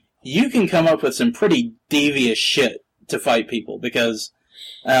there, you can come up with some pretty devious shit to fight people, because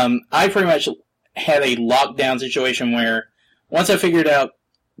I pretty much had a lockdown situation where once I figured out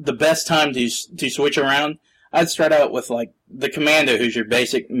the best time to switch around, I'd start out with like the Commando, who's your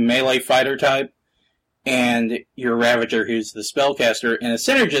basic melee fighter type, and your Ravager, who's the spellcaster, and a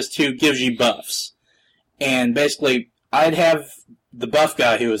Synergist, who gives you buffs. And basically, I'd have the buff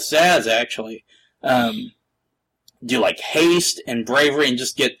guy, who was Zaz actually, do like haste and bravery and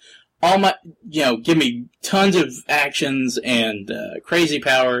just get all my, give me tons of actions and crazy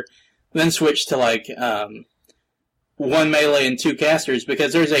power, then switch to like, one melee and two casters,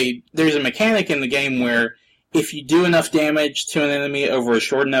 because there's a mechanic in the game where if you do enough damage to an enemy over a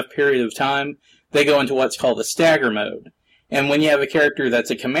short enough period of time, they go into what's called a stagger mode. And when you have a character that's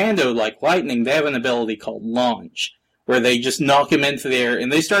a commando like Lightning, they have an ability called Launch, where they just knock him into the air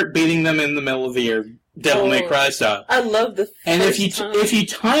and they start beating them in the middle of the air, Devil May Cry style. I love the And if you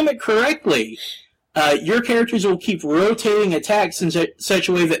time it correctly, your characters will keep rotating attacks in such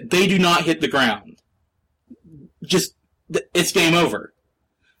a way that they do not hit the ground. Just, it's game over.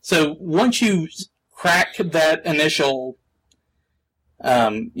 So once you crack that initial,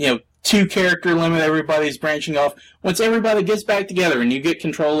 two character limit, everybody's branching off. Once everybody gets back together and you get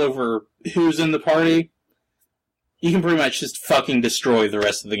control over who's in the party, you can pretty much just fucking destroy the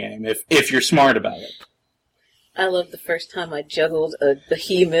rest of the game if you're smart about it. I love the first time I juggled a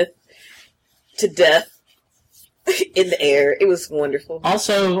behemoth to death in the air. It was wonderful.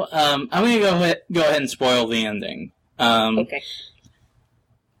 Also, I'm going to go ahead and spoil the ending. Okay.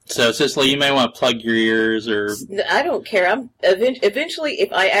 So, Cicely, you may want to plug your ears, or... I don't care. Eventually,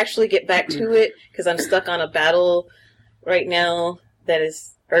 if I actually get back to it, because I'm stuck on a battle right now that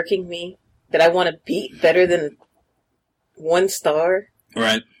is irking me, that I want to beat better than 1 star.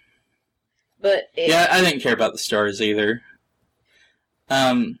 Right. But yeah, I didn't care about the stars either.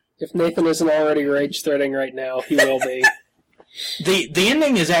 If Nathan isn't already rage-threading right now, he will be. The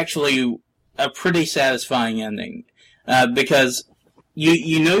ending is actually a pretty satisfying ending, because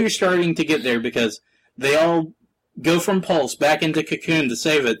you know you're starting to get there, because they all go from Pulse back into Cocoon to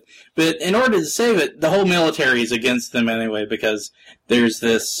save it. But in order to save it, the whole military is against them anyway, because there's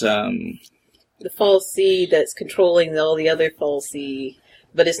this... the False Sea that's controlling all the other False Sea,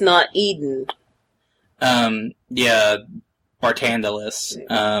 but it's not Eden. Yeah, Bartandalus.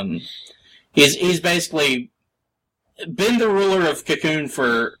 He's basically been the ruler of Cocoon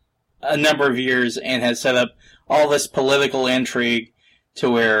for a number of years and has set up all this political intrigue to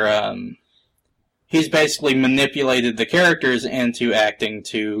where he's basically manipulated the characters into acting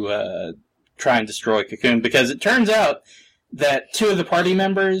to try and destroy Cocoon, because it turns out that 2 of the party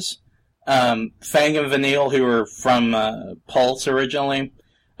members, Fang and Vanille, who were from Pulse originally,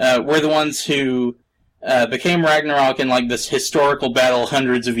 were the ones who became Ragnarok in like this historical battle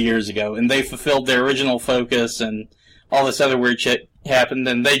hundreds of years ago, and they fulfilled their original focus, and all this other weird shit happened,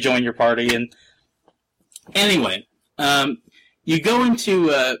 and they joined your party. And anyway, you go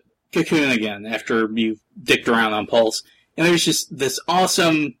into Cocoon again after you've dicked around on Pulse, and there's just this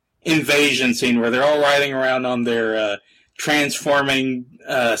awesome invasion scene where they're all riding around on their transforming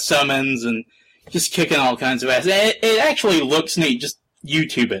summons and just kicking all kinds of ass. It actually looks neat. Just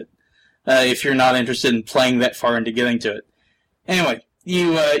YouTube it if you're not interested in playing that far into getting to it. Anyway,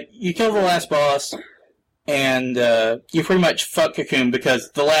 you kill the last boss, and you pretty much fuck Cocoon,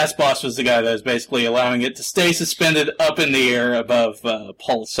 because the last boss was the guy that was basically allowing it to stay suspended up in the air above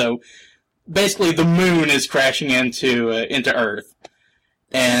Pulse. So basically, the moon is crashing into Earth,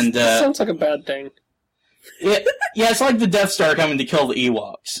 and Sounds like a bad thing. Yeah, it's like the Death Star coming to kill the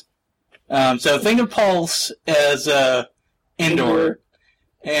Ewoks. So think of Pulse as Endor,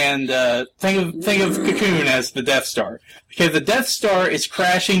 and think of Cocoon as the Death Star. Because the Death Star is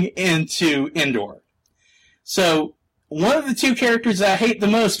crashing into Endor. So one of the 2 characters that I hate the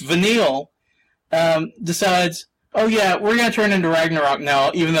most, Vanille, decides, oh yeah, we're going to turn into Ragnarok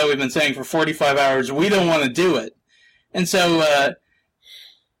now, even though we've been saying for 45 hours we don't want to do it. And so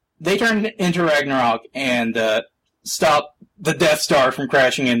they turn into Ragnarok and stop the Death Star from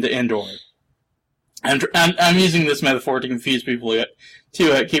crashing into Endor. I'm using this metaphor to confuse people,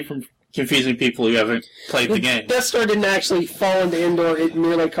 to keep from confusing people who haven't played the game. Death Star didn't actually fall into Endor, it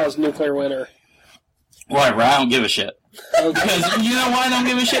merely caused nuclear winter. Whatever, I don't give a shit. Okay. Because you know why I don't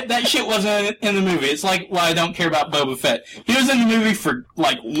give a shit? That shit wasn't in the movie. It's like why I don't care about Boba Fett. He was in the movie for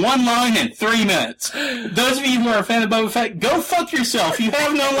like 1 line and 3 minutes. Those of you who are a fan of Boba Fett, go fuck yourself. You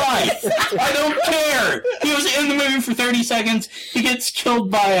have no life. I don't care. He was in the movie for 30 seconds. He gets killed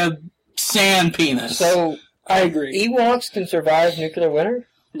by a sand penis. So, I agree. Ewoks can survive nuclear winter?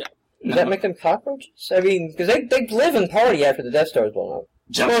 No. Does that make them cockroaches? I mean, because they live and party after the Death Star is blown up.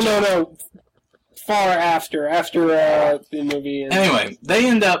 No. Far after the movie. Anyway, they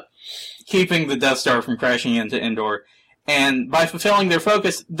end up keeping the Death Star from crashing into Endor, and by fulfilling their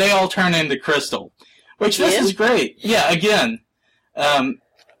focus, they all turn into Crystal. Which, this is great. Yeah, again. And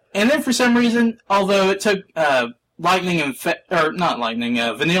then for some reason, although it took Vanille and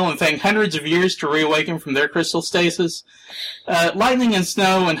Fang hundreds of years to reawaken from their crystal stasis, Lightning and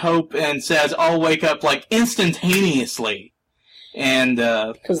Snow and Hope and Saz all wake up like instantaneously. And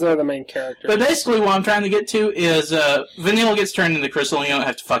because they're the main characters. But basically what I'm trying to get to is Vanille gets turned into Crystal and you don't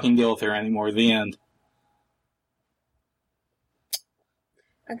have to fucking deal with her anymore. The end.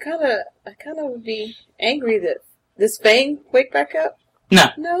 I kind of would be angry that this Fang wake back up.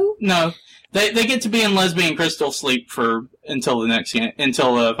 No. They get to be in lesbian crystal sleep until the next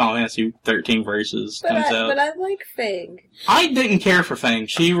until Final Fantasy 13 Versus comes out. But I like Fang. I didn't care for Fang.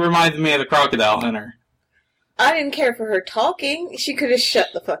 She reminded me of the Crocodile Hunter. I didn't care for her talking. She could have shut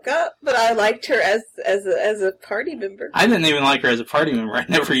the fuck up. But I liked her as a party member. I didn't even like her as a party member. I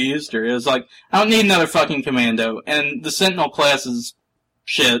never used her. It was like, I don't need another fucking commando. And the Sentinel class is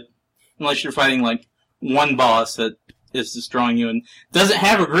shit, unless you're fighting like one boss that is destroying you and doesn't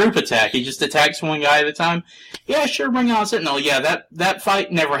have a group attack. He just attacks one guy at a time. Yeah, sure, bring on Sentinel. Yeah, that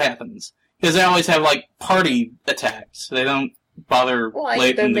fight never happens. Because they always have, like, party attacks. They don't bother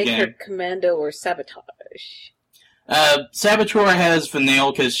late in the game. Make her commando or sabotage. Saboteur has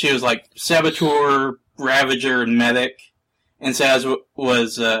Vanille because she was, like, Saboteur, Ravager, and Medic. And Saz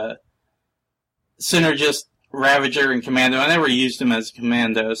was Synergist, Ravager, and Commando. I never used him as a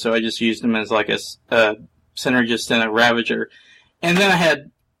Commando, so I just used him as, like, a Synergist and a Ravager. And then I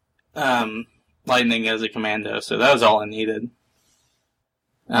had Lightning as a Commando, so that was all I needed.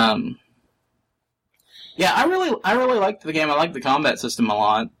 Yeah, I really liked the game. I liked the combat system a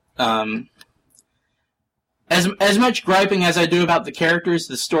lot. As much griping as I do about the characters,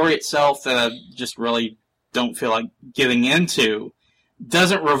 the story itself that I just really don't feel like getting into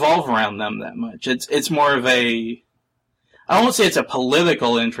doesn't revolve around them that much. It's more of a... I won't say it's a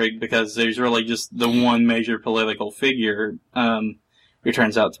political intrigue because there's really just the one major political figure who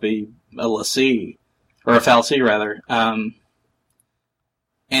turns out to be a l'Cie, or a fal'Cie rather.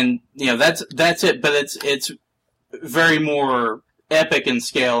 And you know that's it, but it's very more epic in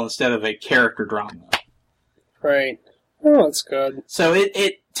scale instead of a character drama. Right. Oh, that's good. So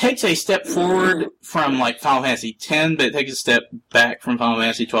it takes a step forward from like Final Fantasy X, but it takes a step back from Final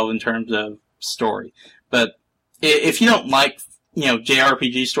Fantasy XII in terms of story. But if you don't like,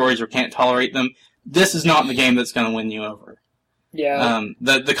 JRPG stories or can't tolerate them, this is not the game that's going to win you over. Yeah.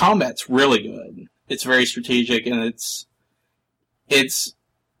 The combat's really good. It's very strategic, and it's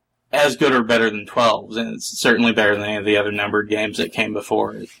as good or better than 12's, and it's certainly better than any of the other numbered games that came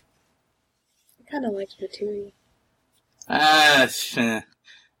before it. I kind of liked Materia.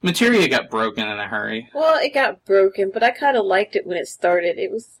 Materia got broken in a hurry. Well, it got broken, but I kind of liked it when it started.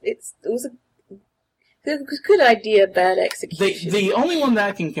 It was a good idea, bad execution. The only one that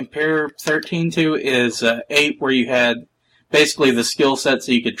I can compare 13 to is 8, where you had basically the skill sets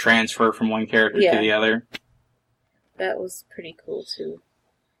that you could transfer from one character to the other. That was pretty cool, too.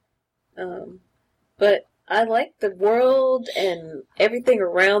 But I liked the world and everything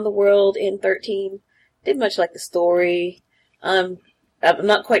around the world in 13. Didn't much like the story. I'm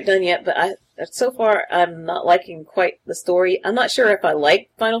not quite done yet, but so far I'm not liking quite the story. I'm not sure if I like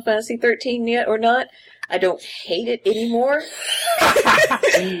Final Fantasy 13 yet or not. I don't hate it anymore.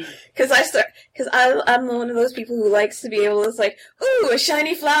 Because I'm one of those people who likes to be able to, like, ooh, a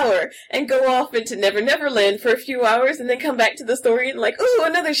shiny flower, and go off into Never Never Land for a few hours, and then come back to the story and, like, ooh,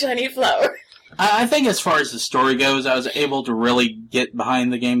 another shiny flower. I think as far as the story goes, I was able to really get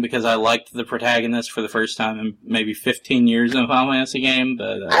behind the game because I liked the protagonist for the first time in maybe 15 years in a Final Fantasy game.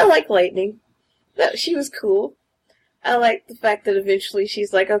 But I like Lightning. She was cool. I like the fact that eventually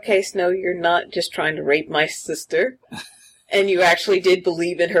she's like, okay, Snow, you're not just trying to rape my sister. And you actually did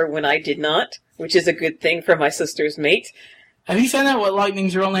believe in her when I did not, which is a good thing for my sister's mate. Have you found out what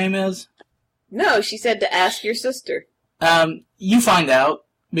Lightning's real name is? No, she said to ask your sister. You find out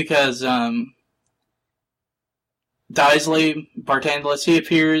because Daisley Bartandless, he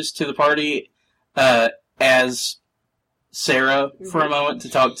appears to the party as Sarah for a moment to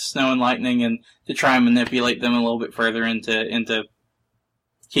talk to Snow and Lightning and to try and manipulate them a little bit further into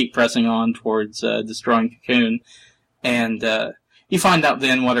keep pressing on towards destroying Cocoon. And you find out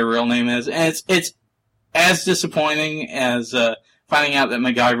then what her real name is. And it's as disappointing as finding out that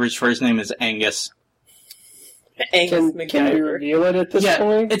MacGyver's first name is Angus. Angus MacGyver. Can you reveal it at this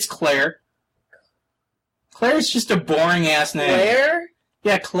point? It's Claire. Claire's just a boring-ass name. Claire?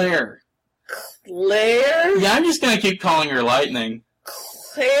 Yeah, Claire. Claire? Yeah, I'm just going to keep calling her Lightning.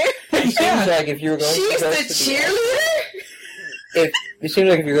 Claire? It seems like if you were going She's to go the to cheerleader? It seems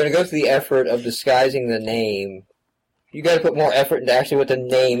like if you're going to go through the effort of disguising the name, you got to put more effort into actually what the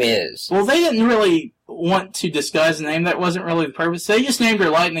name is. Well, they didn't really want to disguise the name. That wasn't really the purpose. They just named her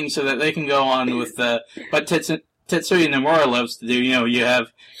Lightning so that they can go on with what Tetsuya Nomura loves to do. You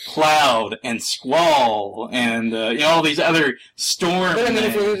have Cloud and Squall and all these other storm But I mean,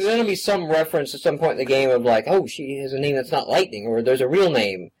 names. if there's going to be some reference at some point in the game of like, oh, she has a name that's not Lightning, or there's a real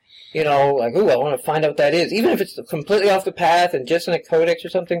name, like, ooh, I want to find out what that is. Even if it's completely off the path and just in a codex or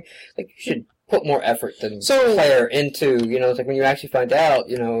something, like, you should put more effort than So- Claire into, it's like when you actually find out,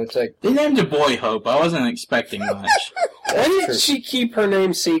 it's like, They named a boy Hope. I wasn't expecting much. Why did true. she keep her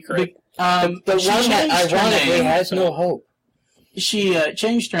name secret? the one that changed her ironically name. has no hope. She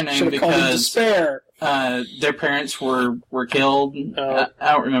changed her name Should have called it because Despair. their parents were killed. Oh.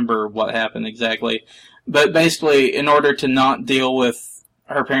 I don't remember what happened exactly. But basically, in order to not deal with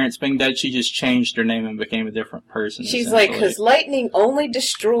her parents being dead, she just changed her name and became a different person. She's like, essentially. because lightning only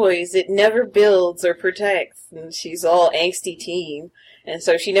destroys, it never builds or protects. And she's all angsty teen. And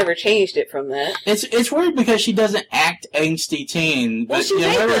so she never changed it from that. It's weird because she doesn't act angsty teen, but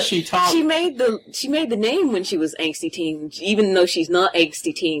whenever she talks... She made the name when she was angsty teen, even though she's not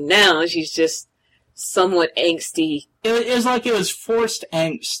angsty teen now. She's just somewhat angsty. It was like it was forced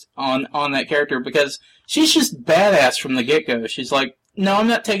angst on that character because she's just badass from the get-go. She's like, no, I'm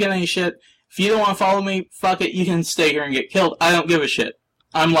not taking any shit. If you don't want to follow me, fuck it, you can stay here and get killed. I don't give a shit.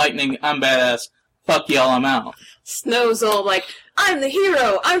 I'm lightning, I'm badass. Fuck y'all, I'm out. Snow's all like, I'm the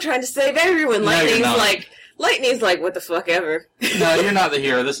hero. I'm trying to save everyone. No, you're not. Lightning's like, what the fuck ever. No, you're not the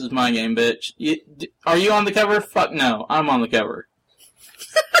hero. This is my game, bitch. Are you on the cover? Fuck no. I'm on the cover.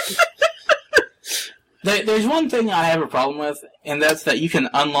 There's one thing I have a problem with, and that's that you can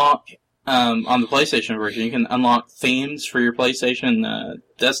unlock, on the PlayStation version, you can unlock themes for your PlayStation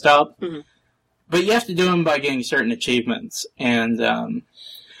desktop, Mhm. but you have to do them by getting certain achievements, and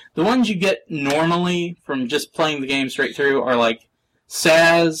the ones you get normally from just playing the game straight through are like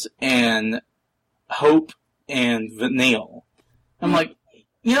Saz and Hope and Vanille. I'm like,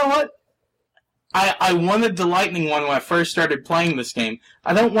 you know what? I wanted the lightning one when I first started playing this game.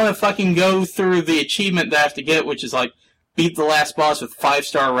 I don't want to fucking go through the achievement that I have to get, which is like, beat the last boss with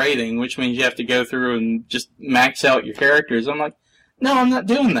 5-star rating, which means you have to go through and just max out your characters. I'm like, no, I'm not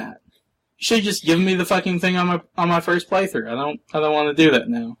doing that. You should have just given me the fucking thing on my first playthrough. I don't want to do that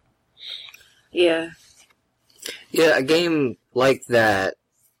now. Yeah. Yeah, a game like that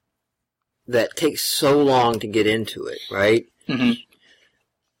takes so long to get into it, right? Mm-hmm.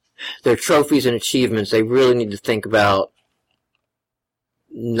 Their trophies and achievements, they really need to think about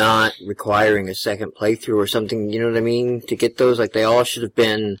not requiring a second playthrough or something, you know what I mean? To get those, like, they all should have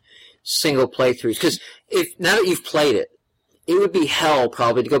been single playthroughs. Because now that you've played it, it would be hell,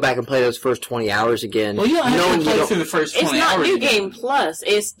 probably, to go back and play those first 20 hours again. Well, you don't have knowing to you play don't- through the first 20 It's not hours New again. Game Plus.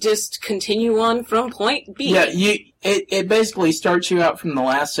 It's just continue on from point B. Yeah, it basically starts you out from the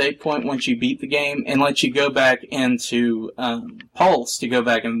last save point once you beat the game and lets you go back into Pulse to go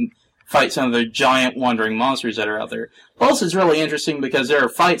back and fight some of the giant wandering monsters that are out there. Pulse is really interesting because there are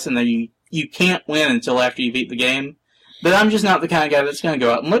fights in there you can't win until after you beat the game. But I'm just not the kind of guy that's going to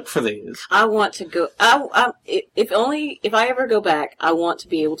go out and look for these. I want to go. If I ever go back, I want to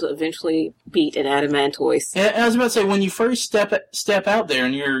be able to eventually beat an Adamantoise. And I was about to say, when you first step out there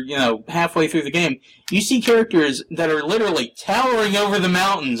and you're, halfway through the game, you see characters that are literally towering over the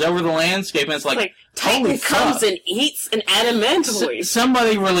mountains, over the landscape, and it's It's like like holy Titan comes fuck. and eats an Adamantoise.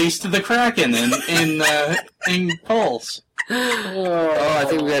 Somebody released the Kraken in Pulse. Oh, I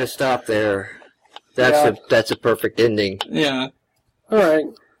think we gotta stop there. That's a perfect ending. Yeah. Alright.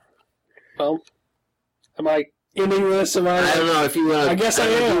 Well, am I ending this? I don't know if you want to. I guess I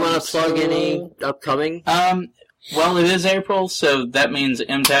If am, you want to plug so- any upcoming? Well, it is April, so that means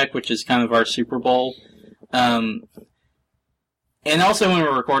MTech, which is kind of our Super Bowl. And also when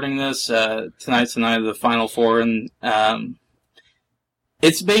we're recording this, tonight's the night of the Final Four, and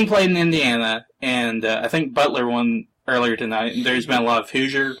it's being played in Indiana, and I think Butler won earlier tonight, and there's been a lot of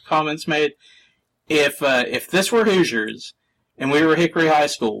Hoosier comments made. If this were Hoosiers, and we were Hickory High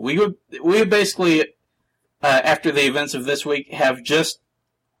School, we would basically, after the events of this week, have just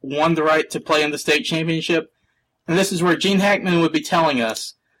won the right to play in the state championship. And this is where Gene Hackman would be telling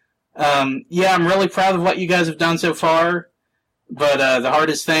us, yeah, I'm really proud of what you guys have done so far, but the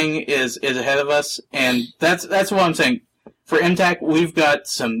hardest thing is ahead of us. And that's what I'm saying. For MTAC, we've got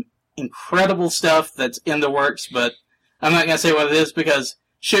some incredible stuff that's in the works, but I'm not going to say what it is because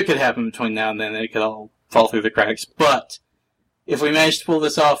shit could happen between now and then. It could all fall through the cracks. But if we manage to pull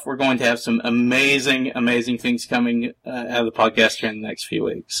this off, we're going to have some amazing, amazing things coming out of the podcast here in the next few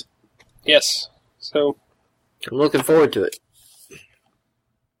weeks. Yes. So I'm looking forward to it.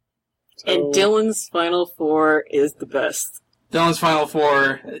 And Dylan's Final Four is the best. Dylan's Final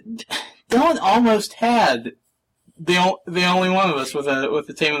Four. Dylan almost had the only one of us with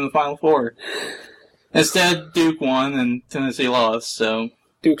a team in the Final Four. Instead, Duke won and Tennessee lost. So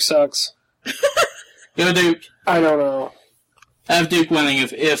Duke sucks. go Duke. I don't know. I have Duke winning.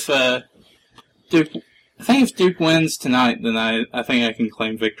 If Duke, I think if Duke wins tonight, then I think I can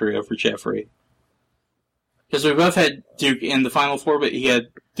claim victory over Jeffrey. Because we both had Duke in the Final Four, but he had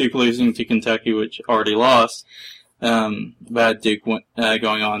Duke losing to Kentucky, which already lost. But Duke went,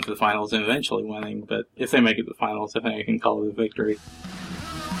 going on to the finals and eventually winning. But if they make it to the finals, I think I can call it a victory.